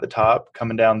already at the top,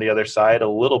 coming down the other side a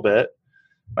little bit.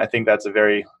 I think that's a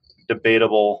very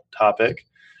debatable topic.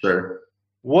 Sure.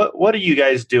 What are you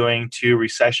guys doing to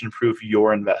recession-proof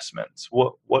your investments?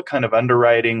 What kind of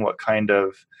underwriting, what kind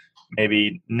of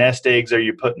maybe nest eggs are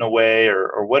you putting away,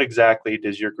 or what exactly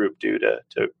does your group do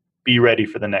to be ready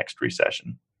for the next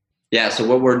recession? Yeah, so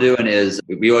what we're doing is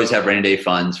we always have rainy day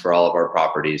funds for all of our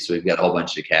properties. So we've got a whole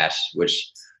bunch of cash,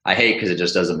 which I hate because it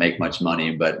just doesn't make much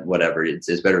money, but whatever.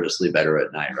 It's better to sleep better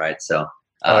at night, right? So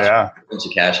a bunch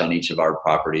of cash on each of our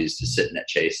properties to sitting at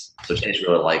Chase. So Chase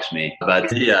really likes me. But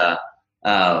so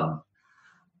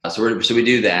we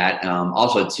do that.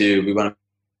 Also, too, we want to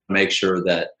make sure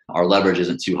that our leverage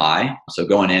isn't too high. So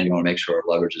going in, we want to make sure our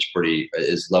leverage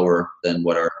is lower than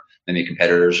what our many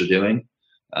competitors are doing.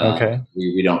 Okay.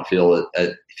 We don't feel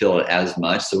it as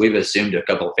much. So we've assumed a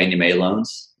couple of Fannie Mae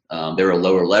loans. They were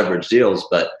lower leverage deals,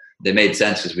 but they made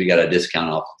sense because we got a discount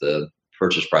off the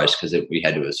purchase price because we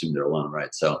had to assume their loan,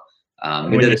 right? So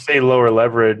when you say lower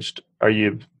leveraged, are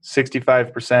you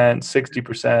 65%,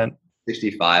 60%?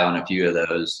 65 on a few of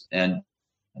those,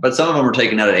 but some of them are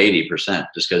taken out at 80%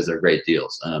 just because they're great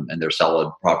deals and they're solid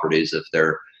properties and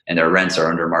their rents are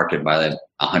under market by like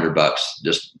 $100,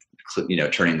 just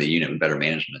turning the unit with better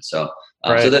management. So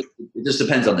so that it just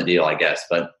depends on the deal, I guess.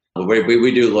 But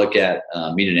we do look at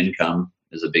median income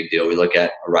is a big deal. We look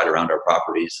at right around our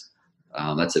properties.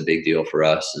 That's a big deal for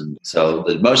us. And so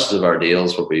most of our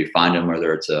deals, what we find them,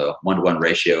 whether it's a 1-to-1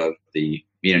 ratio of the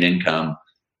median income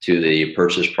to the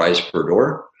purchase price per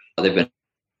door, they've been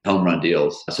home run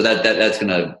deals. So that's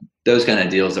those kind of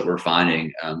deals that we're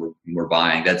finding, we're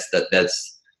buying. That's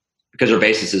because our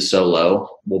basis is so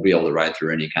low, we'll be able to ride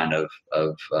through any kind of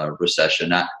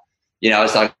recession. I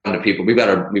was talking to people. We've got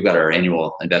our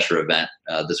annual investor event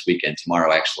this weekend,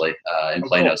 tomorrow actually, in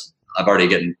Plano. Cool. I've already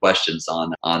gotten questions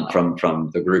on from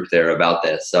the group there about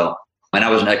this. So, and I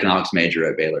was an economics major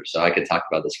at Baylor, so I could talk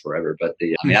about this forever. But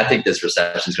I think this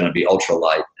recession is going to be ultra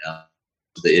light.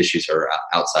 The issues are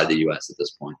outside the U.S. at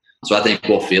this point, so I think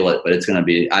we'll feel it. But it's going to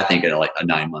be, I think, like a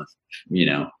 9 month,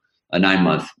 a 9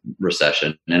 month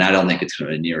recession, and I don't think it's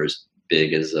going to be near as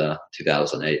big as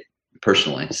 2008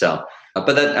 personally. So,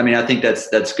 but that, I think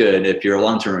that's good if you're a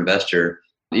long term investor.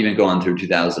 Even going through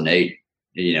 2008,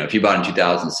 if you bought in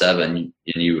 2007 and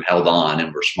you held on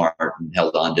and were smart and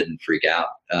held on, didn't freak out,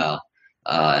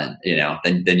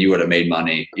 then you would have made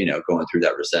money, going through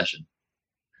that recession.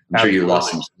 I'm sure you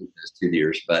lost some sleep those 2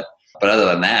 years, but other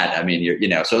than that,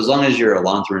 so as long as you're a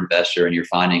long-term investor and you're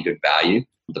finding good value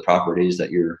with the properties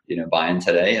that you're, buying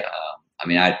today,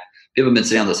 people have been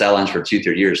sitting on the sidelines for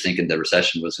 2-3 years thinking the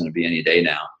recession was going to be any day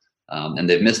now, and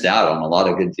they've missed out on a lot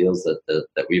of good deals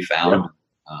that we found,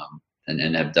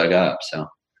 and have dug up. So,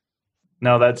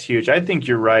 no, that's huge. I think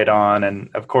you're right on, and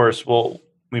of course,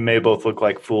 we may both look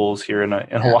like fools here in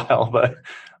a while,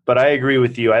 but I agree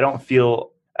with you. I don't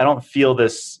feel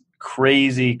this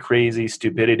crazy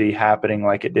stupidity happening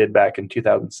like it did back in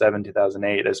 2007,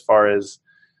 2008, as far as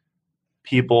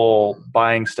people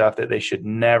buying stuff that they should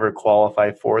never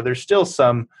qualify for. There's still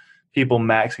some people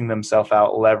maxing themselves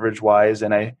out leverage wise,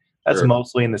 and that's sure.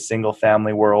 Mostly in the single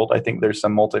family world. I think there's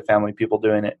some multifamily people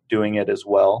doing it as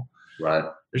well. Right.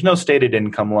 There's no stated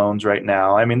income loans right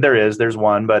now. There's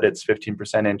one, but it's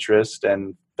 15% interest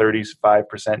and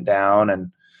 35% down,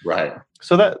 and right.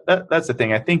 So that's the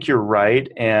thing. I think you're right,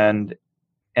 and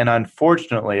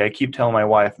unfortunately, I keep telling my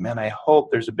wife, man, I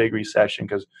hope there's a big recession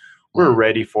because we're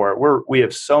ready for it. We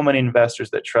have so many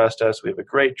investors that trust us. We have a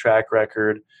great track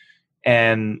record,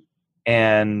 and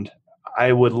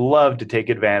I would love to take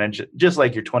advantage, just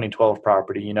like your 2012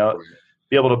 property.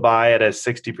 Be able to buy at a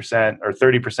 60% or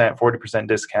 30%, 40%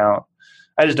 discount.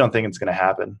 I just don't think it's going to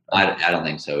happen. I don't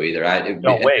think so either.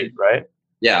 Don't wait, right?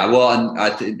 Yeah, well, and I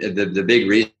think the big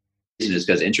reason is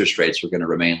because interest rates are going to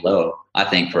remain low, I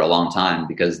think, for a long time,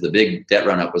 because the big debt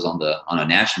run up was on a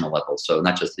national level. So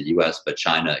not just the U.S., but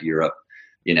China, Europe,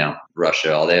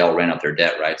 Russia, they all ran up their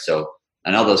debt, right? So,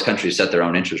 and all those countries set their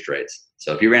own interest rates.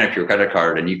 So if you ran up your credit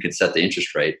card and you could set the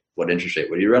interest rate, what interest rate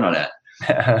would you run on at?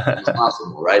 It's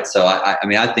possible, right? So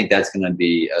I think that's going to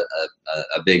be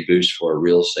a big boost for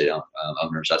real estate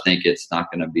owners. I think it's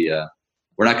not going to be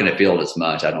we're not going to feel it as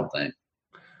much, I don't think.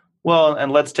 Well,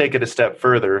 and let's take it a step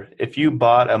further. If you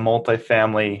bought a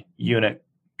multifamily unit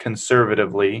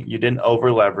conservatively, you didn't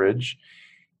over leverage,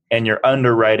 and your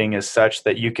underwriting is such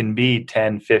that you can be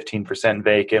 10, 15%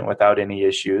 vacant without any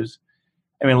issues.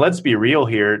 Let's be real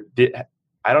here.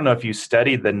 I don't know if you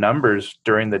studied the numbers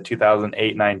during the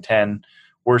 2008, 9, 10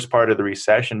 worst part of the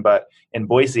recession, but in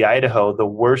Boise, Idaho, the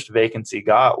worst vacancy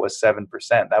got was 7%.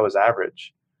 That was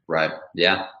average. Right.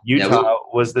 Yeah. Utah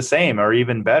was the same or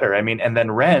even better. And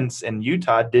then rents in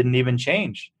Utah didn't even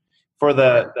change. For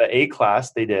the A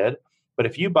class, they did. But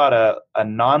if you bought a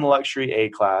non-luxury A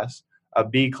class, a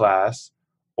B class,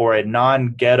 or a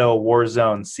non-ghetto war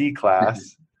zone C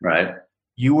class, right,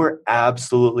 you were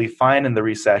absolutely fine in the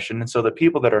recession. And so the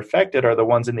people that are affected are the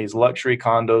ones in these luxury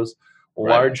condos,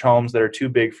 large homes that are too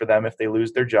big for them if they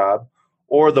lose their job,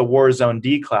 or the war zone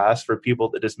D class for people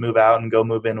that just move out and go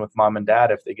move in with mom and dad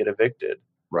if they get evicted.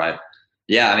 Right.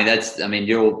 Yeah. It's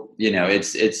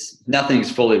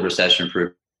nothing's fully recession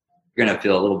proof. You're going to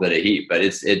feel a little bit of heat, but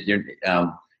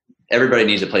everybody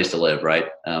needs a place to live. Right.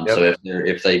 Yep. So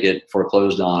if they get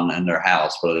foreclosed on in their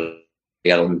house, but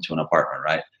they got to move to an apartment,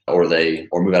 right? Or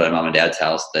move out of mom and dad's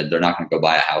house, then they're not going to go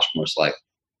buy a house. Most likely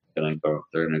they're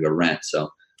going to go rent. So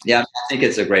yeah, I think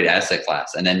it's a great asset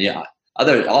class. And then, the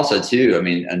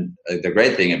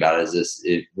great thing about it is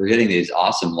we're getting these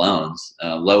awesome loans,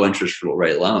 low interest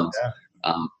rate loans,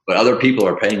 but other people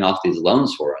are paying off these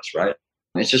loans for us, right?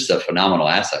 It's just a phenomenal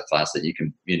asset class that you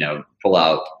can, pull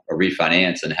out a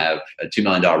refinance and have a $2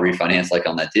 million refinance like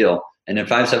on that deal. And in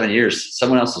 5-7 years,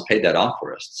 someone else has paid that off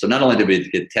for us. So not only did we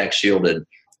get tax shielded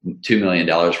 $2 million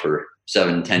for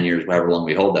 7-10 years, however long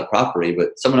we hold that property,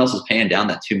 but someone else is paying down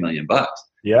that $2 million.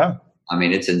 Yeah.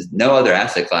 No other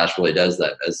asset class really does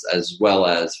that as well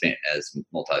as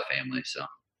multifamily. So,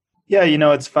 yeah,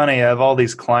 it's funny. I have all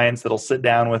these clients that'll sit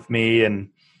down with me and,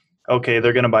 okay,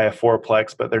 they're going to buy a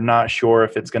fourplex, but they're not sure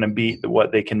if it's going to beat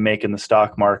what they can make in the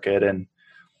stock market.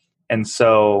 And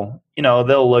so,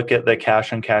 they'll look at the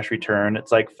cash on cash return.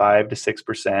 It's like 5 to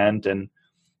 6%. And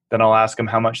then I'll ask them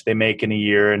how much they make in a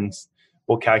year, and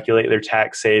we'll calculate their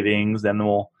tax savings. Then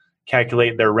we'll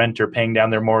calculate their renter paying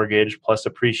down their mortgage plus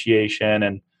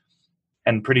appreciation,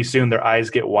 and pretty soon their eyes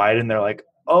get wide and they're like,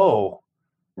 oh,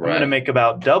 I'm going to make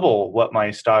about double what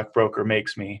my stockbroker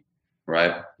makes me.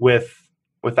 Right.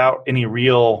 without any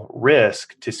real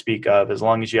risk to speak of, as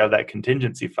long as you have that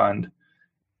contingency fund.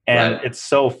 And Right. it's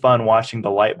so fun watching the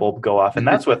light bulb go off. And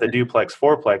that's with a duplex,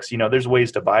 fourplex. There's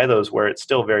ways to buy those where it's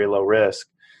still very low risk.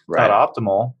 It's Right. not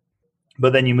optimal.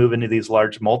 But then you move into these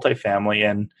large multifamily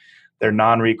and they're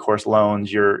non-recourse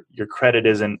loans. Your credit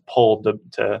isn't pulled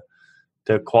to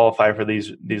qualify for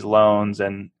these loans.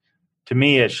 And to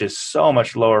me, it's just so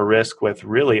much lower risk with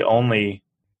really only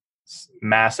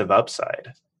massive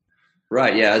upside.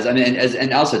 Right. Yeah.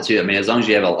 And also too, as long as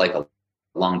you have a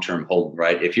long-term hold,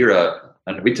 right? If you're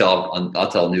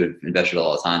I'll tell new investors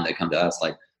all the time that come to us,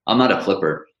 like, I'm not a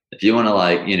flipper. If you want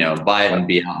to buy it and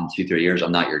be out in 2-3 years,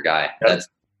 I'm not your guy. Yep.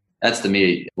 That's to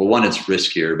me, well, one, it's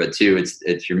riskier, but two,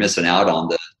 it's you're missing out on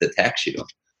the tax shield.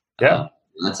 Yeah.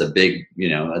 That's a big,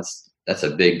 that's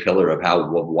a big pillar of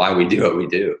why we do what we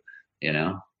do,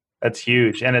 That's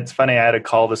huge. And it's funny, I had a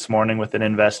call this morning with an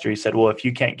investor. He said, well, if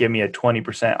you can't give me a 20%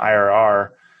 IRR,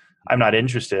 I'm not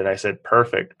interested. I said,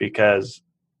 perfect, because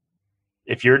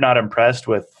if you're not impressed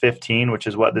with 15, which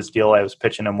is what this deal I was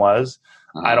pitching him was,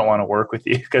 I don't want to work with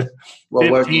you, because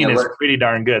 15 is pretty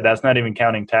darn good. That's not even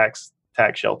counting tax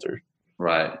shelter.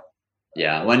 Right.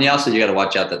 Yeah. When you got to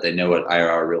watch out that they know what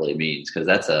IRR really means, because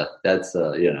that's a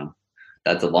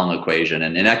long equation,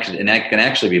 and that can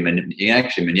actually be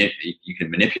you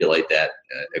can manipulate that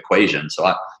equation.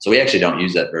 So we actually don't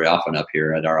use that very often up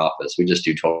here at our office. We just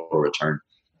do total return.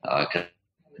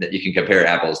 That you can compare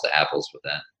apples to apples with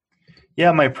that.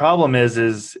 Yeah, my problem is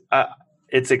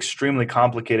it's extremely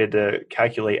complicated to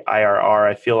calculate IRR.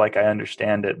 I feel like I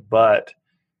understand it, but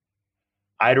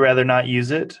I'd rather not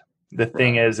use it. The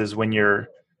thing is when you're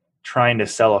trying to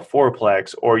sell a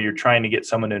fourplex, or you're trying to get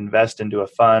someone to invest into a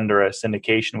fund or a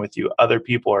syndication with you, other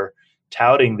people are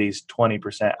touting these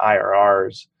 20%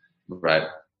 IRRs. Right.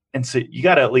 And so you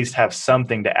got to at least have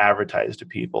something to advertise to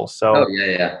people. So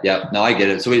yeah. No, I get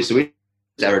it. So we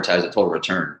advertise a total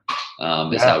return.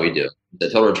 Is how we do it. The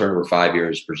total return over 5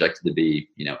 years projected to be,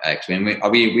 X.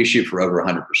 We shoot for over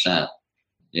 100%,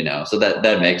 so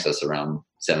that makes us around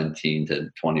 17 to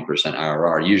 20%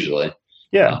 IRR usually.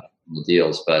 Yeah. The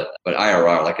deals, but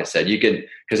IRR, like I said, you can,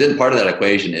 because then part of that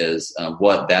equation is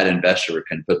what that investor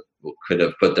could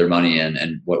have put their money in,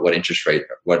 and what interest rate,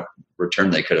 what return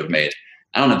they could have made.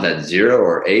 I don't know if that's 0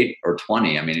 or 8 or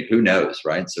 20. Who knows,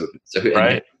 right? So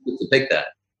right. To pick that.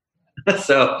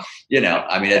 So,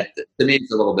 to me,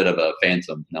 it's a little bit of a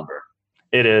phantom number.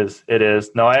 It is.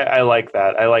 No, I like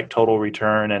that. I like total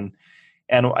return. And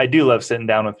I do love sitting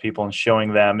down with people and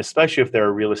showing them, especially if they're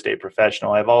a real estate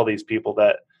professional. I have all these people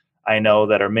that I know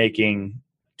that are making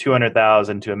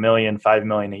 $200,000 to $1 million, $5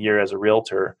 million a year as a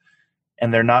realtor,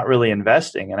 and they're not really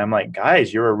investing. And I'm like,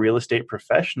 guys, you're a real estate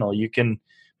professional. You can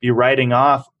be writing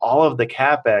off all of the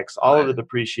CapEx, all of the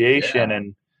depreciation,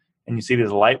 and you see these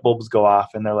light bulbs go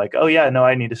off, and they're like, oh yeah, no,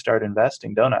 I need to start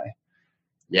investing, don't I?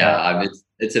 Yeah,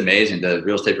 it's amazing. The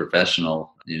real estate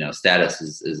professional, status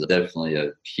is definitely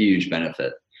a huge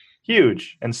benefit.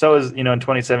 Huge. And so is, in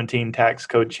 2017 tax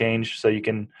code changed, so you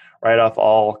can write off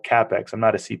all CapEx. I'm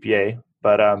not a CPA,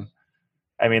 but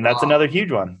that's another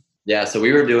huge one. Yeah, so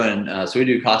we were doing we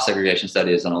do cost segregation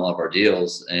studies on all of our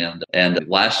deals, and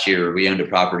last year we owned a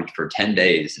property for 10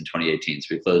 days in 2018.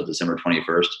 So we closed December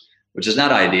 21st, which is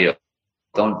not ideal.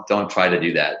 Don't try to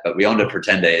do that. But we owned it for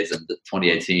 10 days in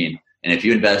 2018, and if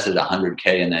you invested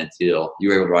 $100K in that deal, you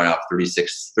were able to write off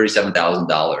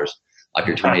 $37,000 off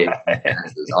your 28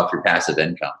 taxes, off your passive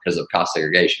income because of cost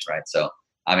segregation, right? So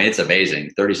it's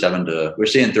amazing. We're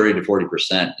seeing 30 to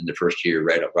 40% in the first year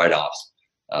write-offs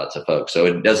to folks. So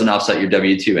it doesn't offset your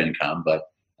W-2 income, but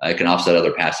it can offset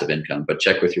other passive income. But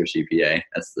check with your CPA.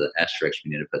 That's the asterisk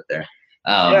we need to put there.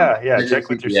 Check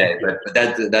with your CPA.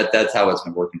 But that's how it's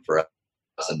been working for us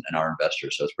and our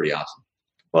investors. So it's pretty awesome.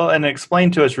 Well, and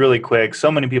explain to us really quick, so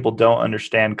many people don't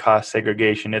understand cost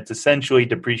segregation. It's essentially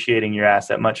depreciating your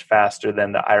asset much faster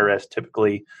than the IRS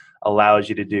typically allows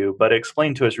you to do. But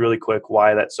explain to us really quick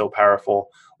why that's so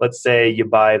powerful. Let's say you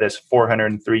buy this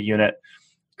 403 unit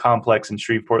complex in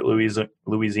Shreveport,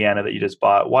 Louisiana that you just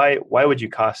bought. Why would you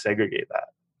cost segregate that?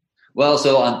 Well,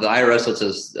 so on the IRS lets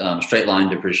us straight line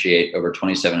depreciate over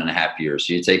 27 and a half years.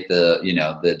 So you take the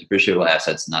depreciable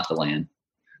assets, not the land,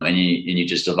 and you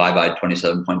just divide by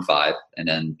 27.5, and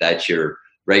then that's your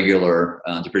regular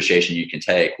depreciation you can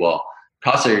take. Well,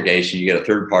 cost segregation, you get a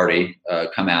third party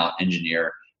come out,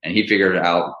 engineer, and he figured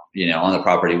out, on the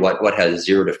property what has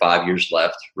 0 to 5 years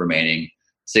left remaining,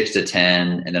 6 to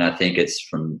 10, and then I think it's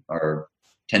from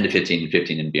 10 to 15 and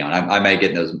 15 and beyond. I might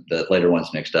get the later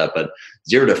ones mixed up, but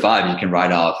 0 to 5 you can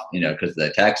write off, because the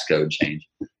tax code changed.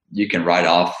 You can write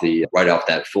off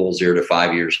that full 0 to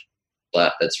 5 years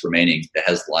left that's remaining that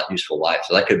has a lot useful life.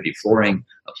 So that could be flooring,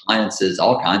 appliances,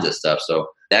 all kinds of stuff. So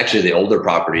actually the older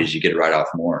properties, you get to write off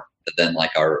more than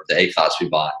like the A-class we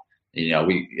bought.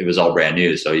 It was all brand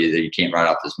new, so you can't write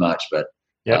off as much. But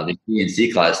the B and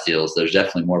C class deals, there's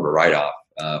definitely more of a write-off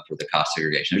for the cost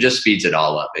segregation. It just speeds it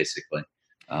all up, basically.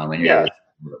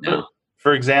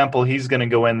 For example, he's going to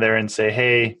go in there and say,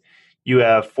 hey, you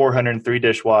have 403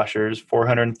 dishwashers,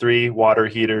 403 water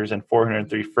heaters, and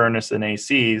 403 furnace and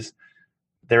ACs.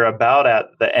 They're about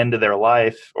at the end of their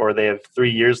life, or they have 3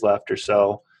 years left or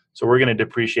so. So we're going to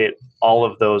depreciate all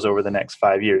of those over the next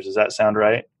 5 years. Does that sound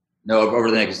right? No, over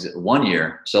the next 1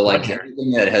 year. So like everything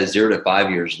that has 0 to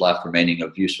 5 years left remaining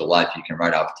of useful life, you can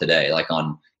write off today, like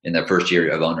in the first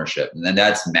year of ownership. And then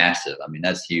that's massive. I mean,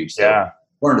 that's huge. So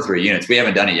 403 units. We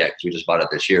haven't done it yet because we just bought it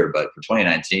this year. But for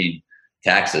 2019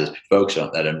 taxes, folks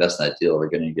that invest in that deal are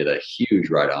going to get a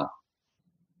huge write-off.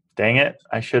 Dang it.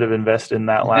 I should have invested in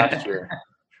that last year.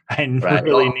 I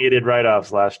really needed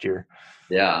write-offs last year.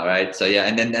 Yeah, right. So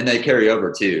and then they carry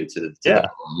over too to the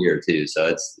following year too. So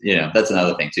it's that's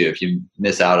another thing too. If you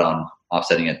miss out on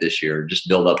offsetting it this year, just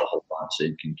build up a whole bunch so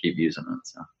you can keep using it.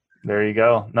 So there you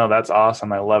go. No, that's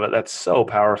awesome. I love it. That's so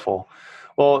powerful.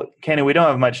 Well, Kenny, we don't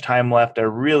have much time left. I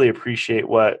really appreciate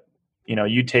what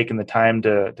you taking the time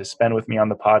to spend with me on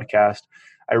the podcast.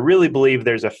 I really believe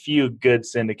there's a few good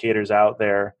syndicators out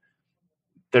there.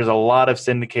 There's a lot of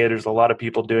syndicators, a lot of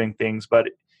people doing things, but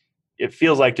it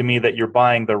feels like to me that you're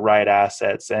buying the right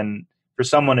assets. And for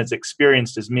someone as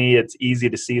experienced as me, it's easy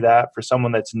to see that. For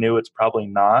someone that's new, it's probably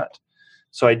not.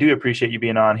 So I do appreciate you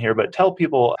being on here, but tell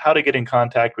people how to get in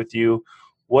contact with you.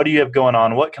 What do you have going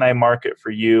on? What can I market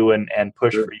for you and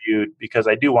push for you? Because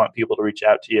I do want people to reach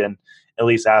out to you and at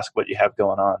least ask what you have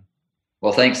going on.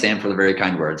 Well, thanks, Sam, for the very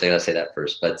kind words. I got to say that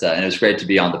first. But and it was great to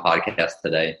be on the podcast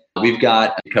today. We've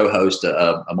got a co-host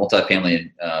a multifamily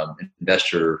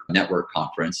investor network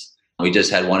conference. We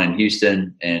just had one in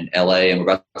Houston and LA, and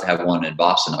we're about to have one in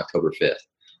Boston October 5th.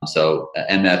 So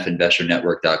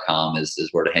mfinvestornetwork.com is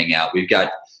where to hang out. We've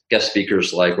got guest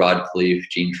speakers like Rod Khleif,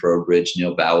 Gene Trowbridge,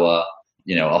 Neil Bawa,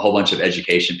 a whole bunch of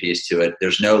education piece to it.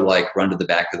 There's no like run to the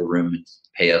back of the room and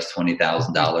pay us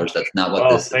 $20,000. That's not what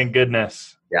this is. Thank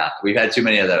goodness. Yeah, we've had too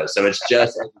many of those. So it's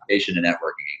just education and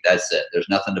networking. That's it. There's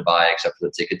nothing to buy except for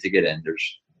the ticket to get in.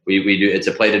 We do. It's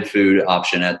a plated food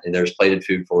option. There's plated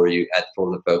food for you for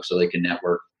the folks so they can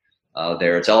network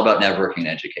there. It's all about networking and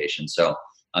education. So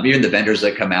even the vendors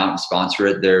that come out and sponsor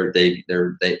it, they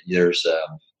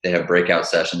have breakout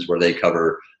sessions where they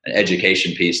cover an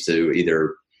education piece to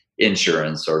either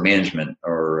insurance or management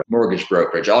or mortgage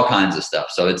brokerage, all kinds of stuff.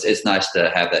 So it's nice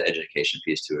to have that education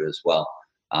piece to it as well.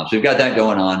 So we've got that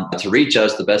going on. To reach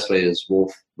us, the best way is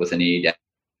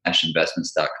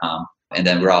wolf-investments.com. And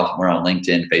then we're on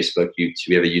LinkedIn, Facebook, YouTube.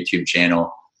 We have a YouTube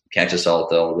channel. Catch us all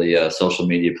at all the social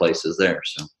media places there.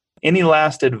 So, any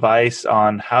last advice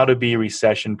on how to be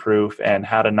recession proof and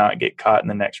how to not get caught in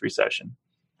the next recession?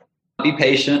 Be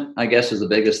patient, I guess, is the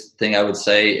biggest thing I would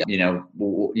say.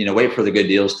 Wait for the good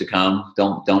deals to come.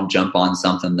 Don't jump on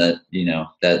something that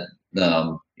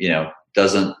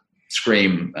doesn't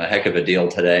scream a heck of a deal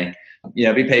today.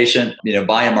 Be patient.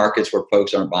 Buy in markets where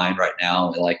folks aren't buying right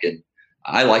now.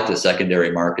 I like the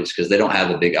secondary markets because they don't have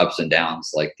the big ups and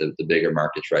downs like the bigger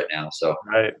markets right now. So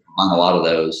right. I'm on a lot of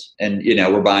those, and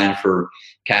we're buying for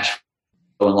cash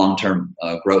flow and long-term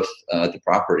growth at the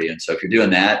property. And so if you're doing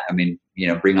that,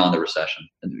 bring on the recession.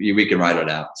 We can ride it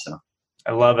out. So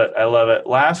I love it.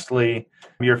 Lastly,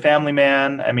 you're a family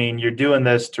man. You're doing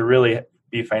this to really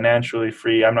be financially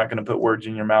free. I'm not going to put words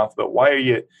in your mouth, but why are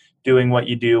you doing what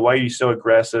you do? Why are you so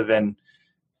aggressive and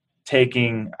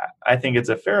taking, I think it's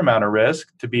a fair amount of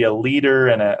risk to be a leader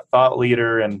and a thought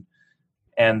leader and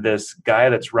this guy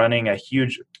that's running a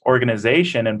huge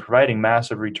organization and providing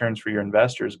massive returns for your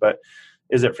investors. But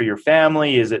is it for your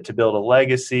family? Is it to build a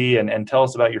legacy? And tell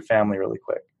us about your family really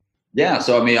quick. Yeah.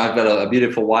 So, I've got a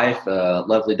beautiful wife, a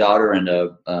lovely daughter, and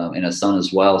a son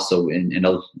as well. So, and an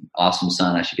awesome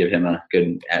son. I should give him a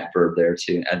good adverb there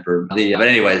too. But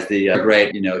anyways,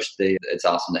 great, it's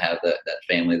awesome to have that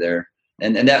family there.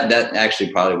 And that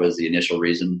actually probably was the initial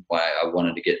reason why I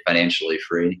wanted to get financially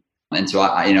free. And so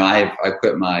I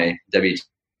quit my W-2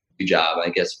 job, I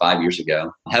guess 5 years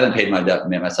ago. I haven't paid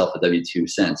myself a W-2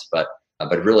 since, but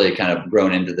really kind of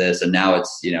grown into this. And now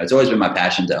it's always been my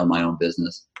passion to own my own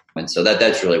business. And so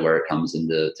that's really where it comes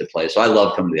into play. So I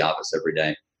love coming to the office every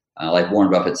day. Like Warren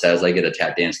Buffett says, I get a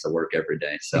tap dance to work every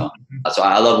day. So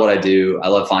I love what I do. I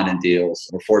love finding deals.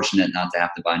 We're fortunate not to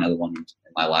have to buy another one in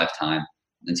my lifetime.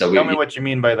 And so tell me what you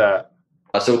mean by that.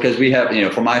 So because we have,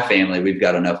 for my family, we've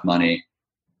got enough money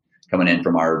coming in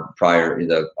from our prior,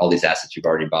 all these assets we've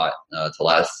already bought to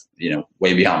last,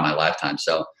 way beyond my lifetime.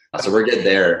 So we're good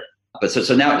there. But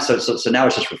so now it's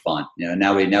just for fun.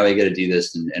 Now we get to do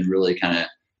this and really kind of,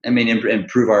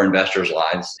 improve our investors'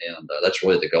 lives. And that's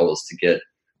really the goal, is to get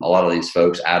a lot of these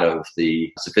folks out of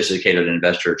the sophisticated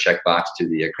investor checkbox to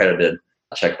the accredited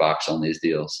checkbox on these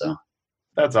deals. So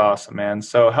that's awesome, man.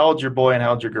 So how old's your boy and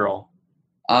how old's your girl?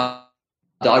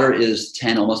 Daughter is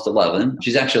 10, almost 11.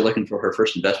 She's actually looking for her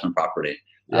first investment property.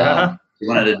 Yeah. She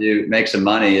wanted to make some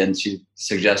money, and she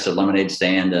suggested lemonade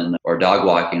stand or dog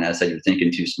walking. I said, you're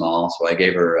thinking too small. So I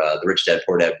gave her the Rich Dad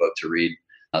Poor Dad book to read.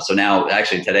 So now,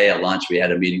 actually today at lunch, we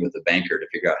had a meeting with the banker to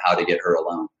figure out how to get her a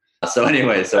loan. So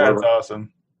anyway, that's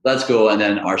awesome. That's cool. And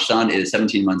then our son is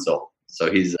 17 months old. So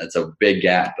it's a big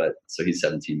gap, so he's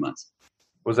 17 months.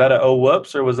 Was that a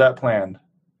whoops, or was that planned?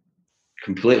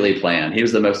 Completely planned. He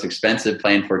was the most expensive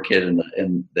planned for kid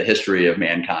in the history of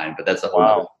mankind, but that's a whole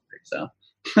other thing. So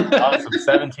awesome.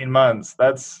 17 months.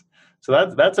 That's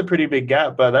a pretty big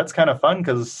gap, but that's kind of fun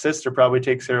because his sister probably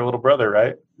takes care of little brother,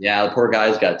 right? Yeah, the poor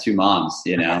guy's got 2 moms,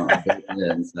 and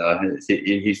so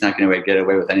he's not going to get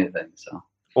away with anything. So,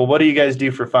 well, what do you guys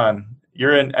do for fun?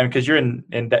 You're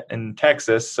in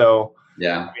Texas, so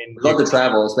yeah, we love to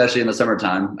travel, especially in the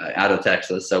summertime out of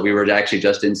Texas. So we were actually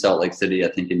just in Salt Lake City, I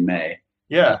think in May.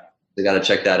 Yeah, we got to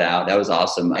check that out. That was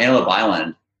awesome. Antelope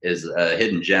Island is a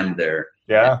hidden gem there.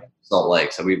 Yeah. Salt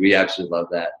Lake. So we absolutely love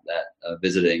that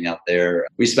visiting out there.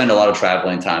 We spend a lot of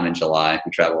traveling time in July.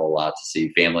 We travel a lot to see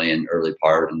family in early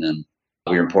part, and then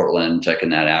we were in Portland checking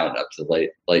that out up to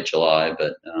late July.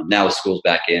 But now with school's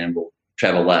back in, we'll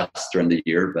travel less during the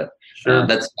year. But sure.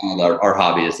 That's kind of our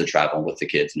hobby, is to travel with the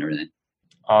kids and everything.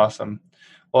 Awesome.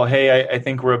 Well, hey, I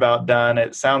think we're about done.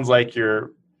 It sounds like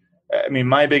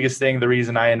my biggest thing, the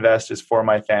reason I invest is for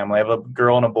my family. I have a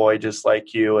girl and a boy just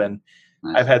like you, and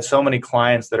nice. I've had so many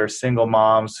clients that are single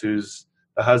moms whose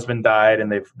the husband died and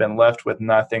they've been left with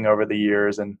nothing over the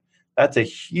years. And that's a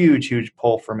huge, huge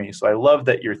pull for me. So I love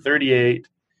that you're 38.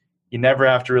 You never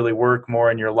have to really work more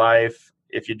in your life.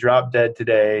 If you drop dead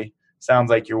today, sounds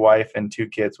like your wife and 2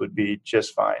 kids would be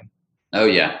just fine. Oh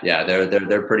yeah. Yeah.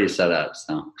 They're pretty set up.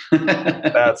 So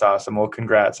that's awesome. Well,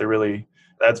 congrats.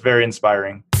 That's very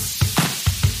inspiring.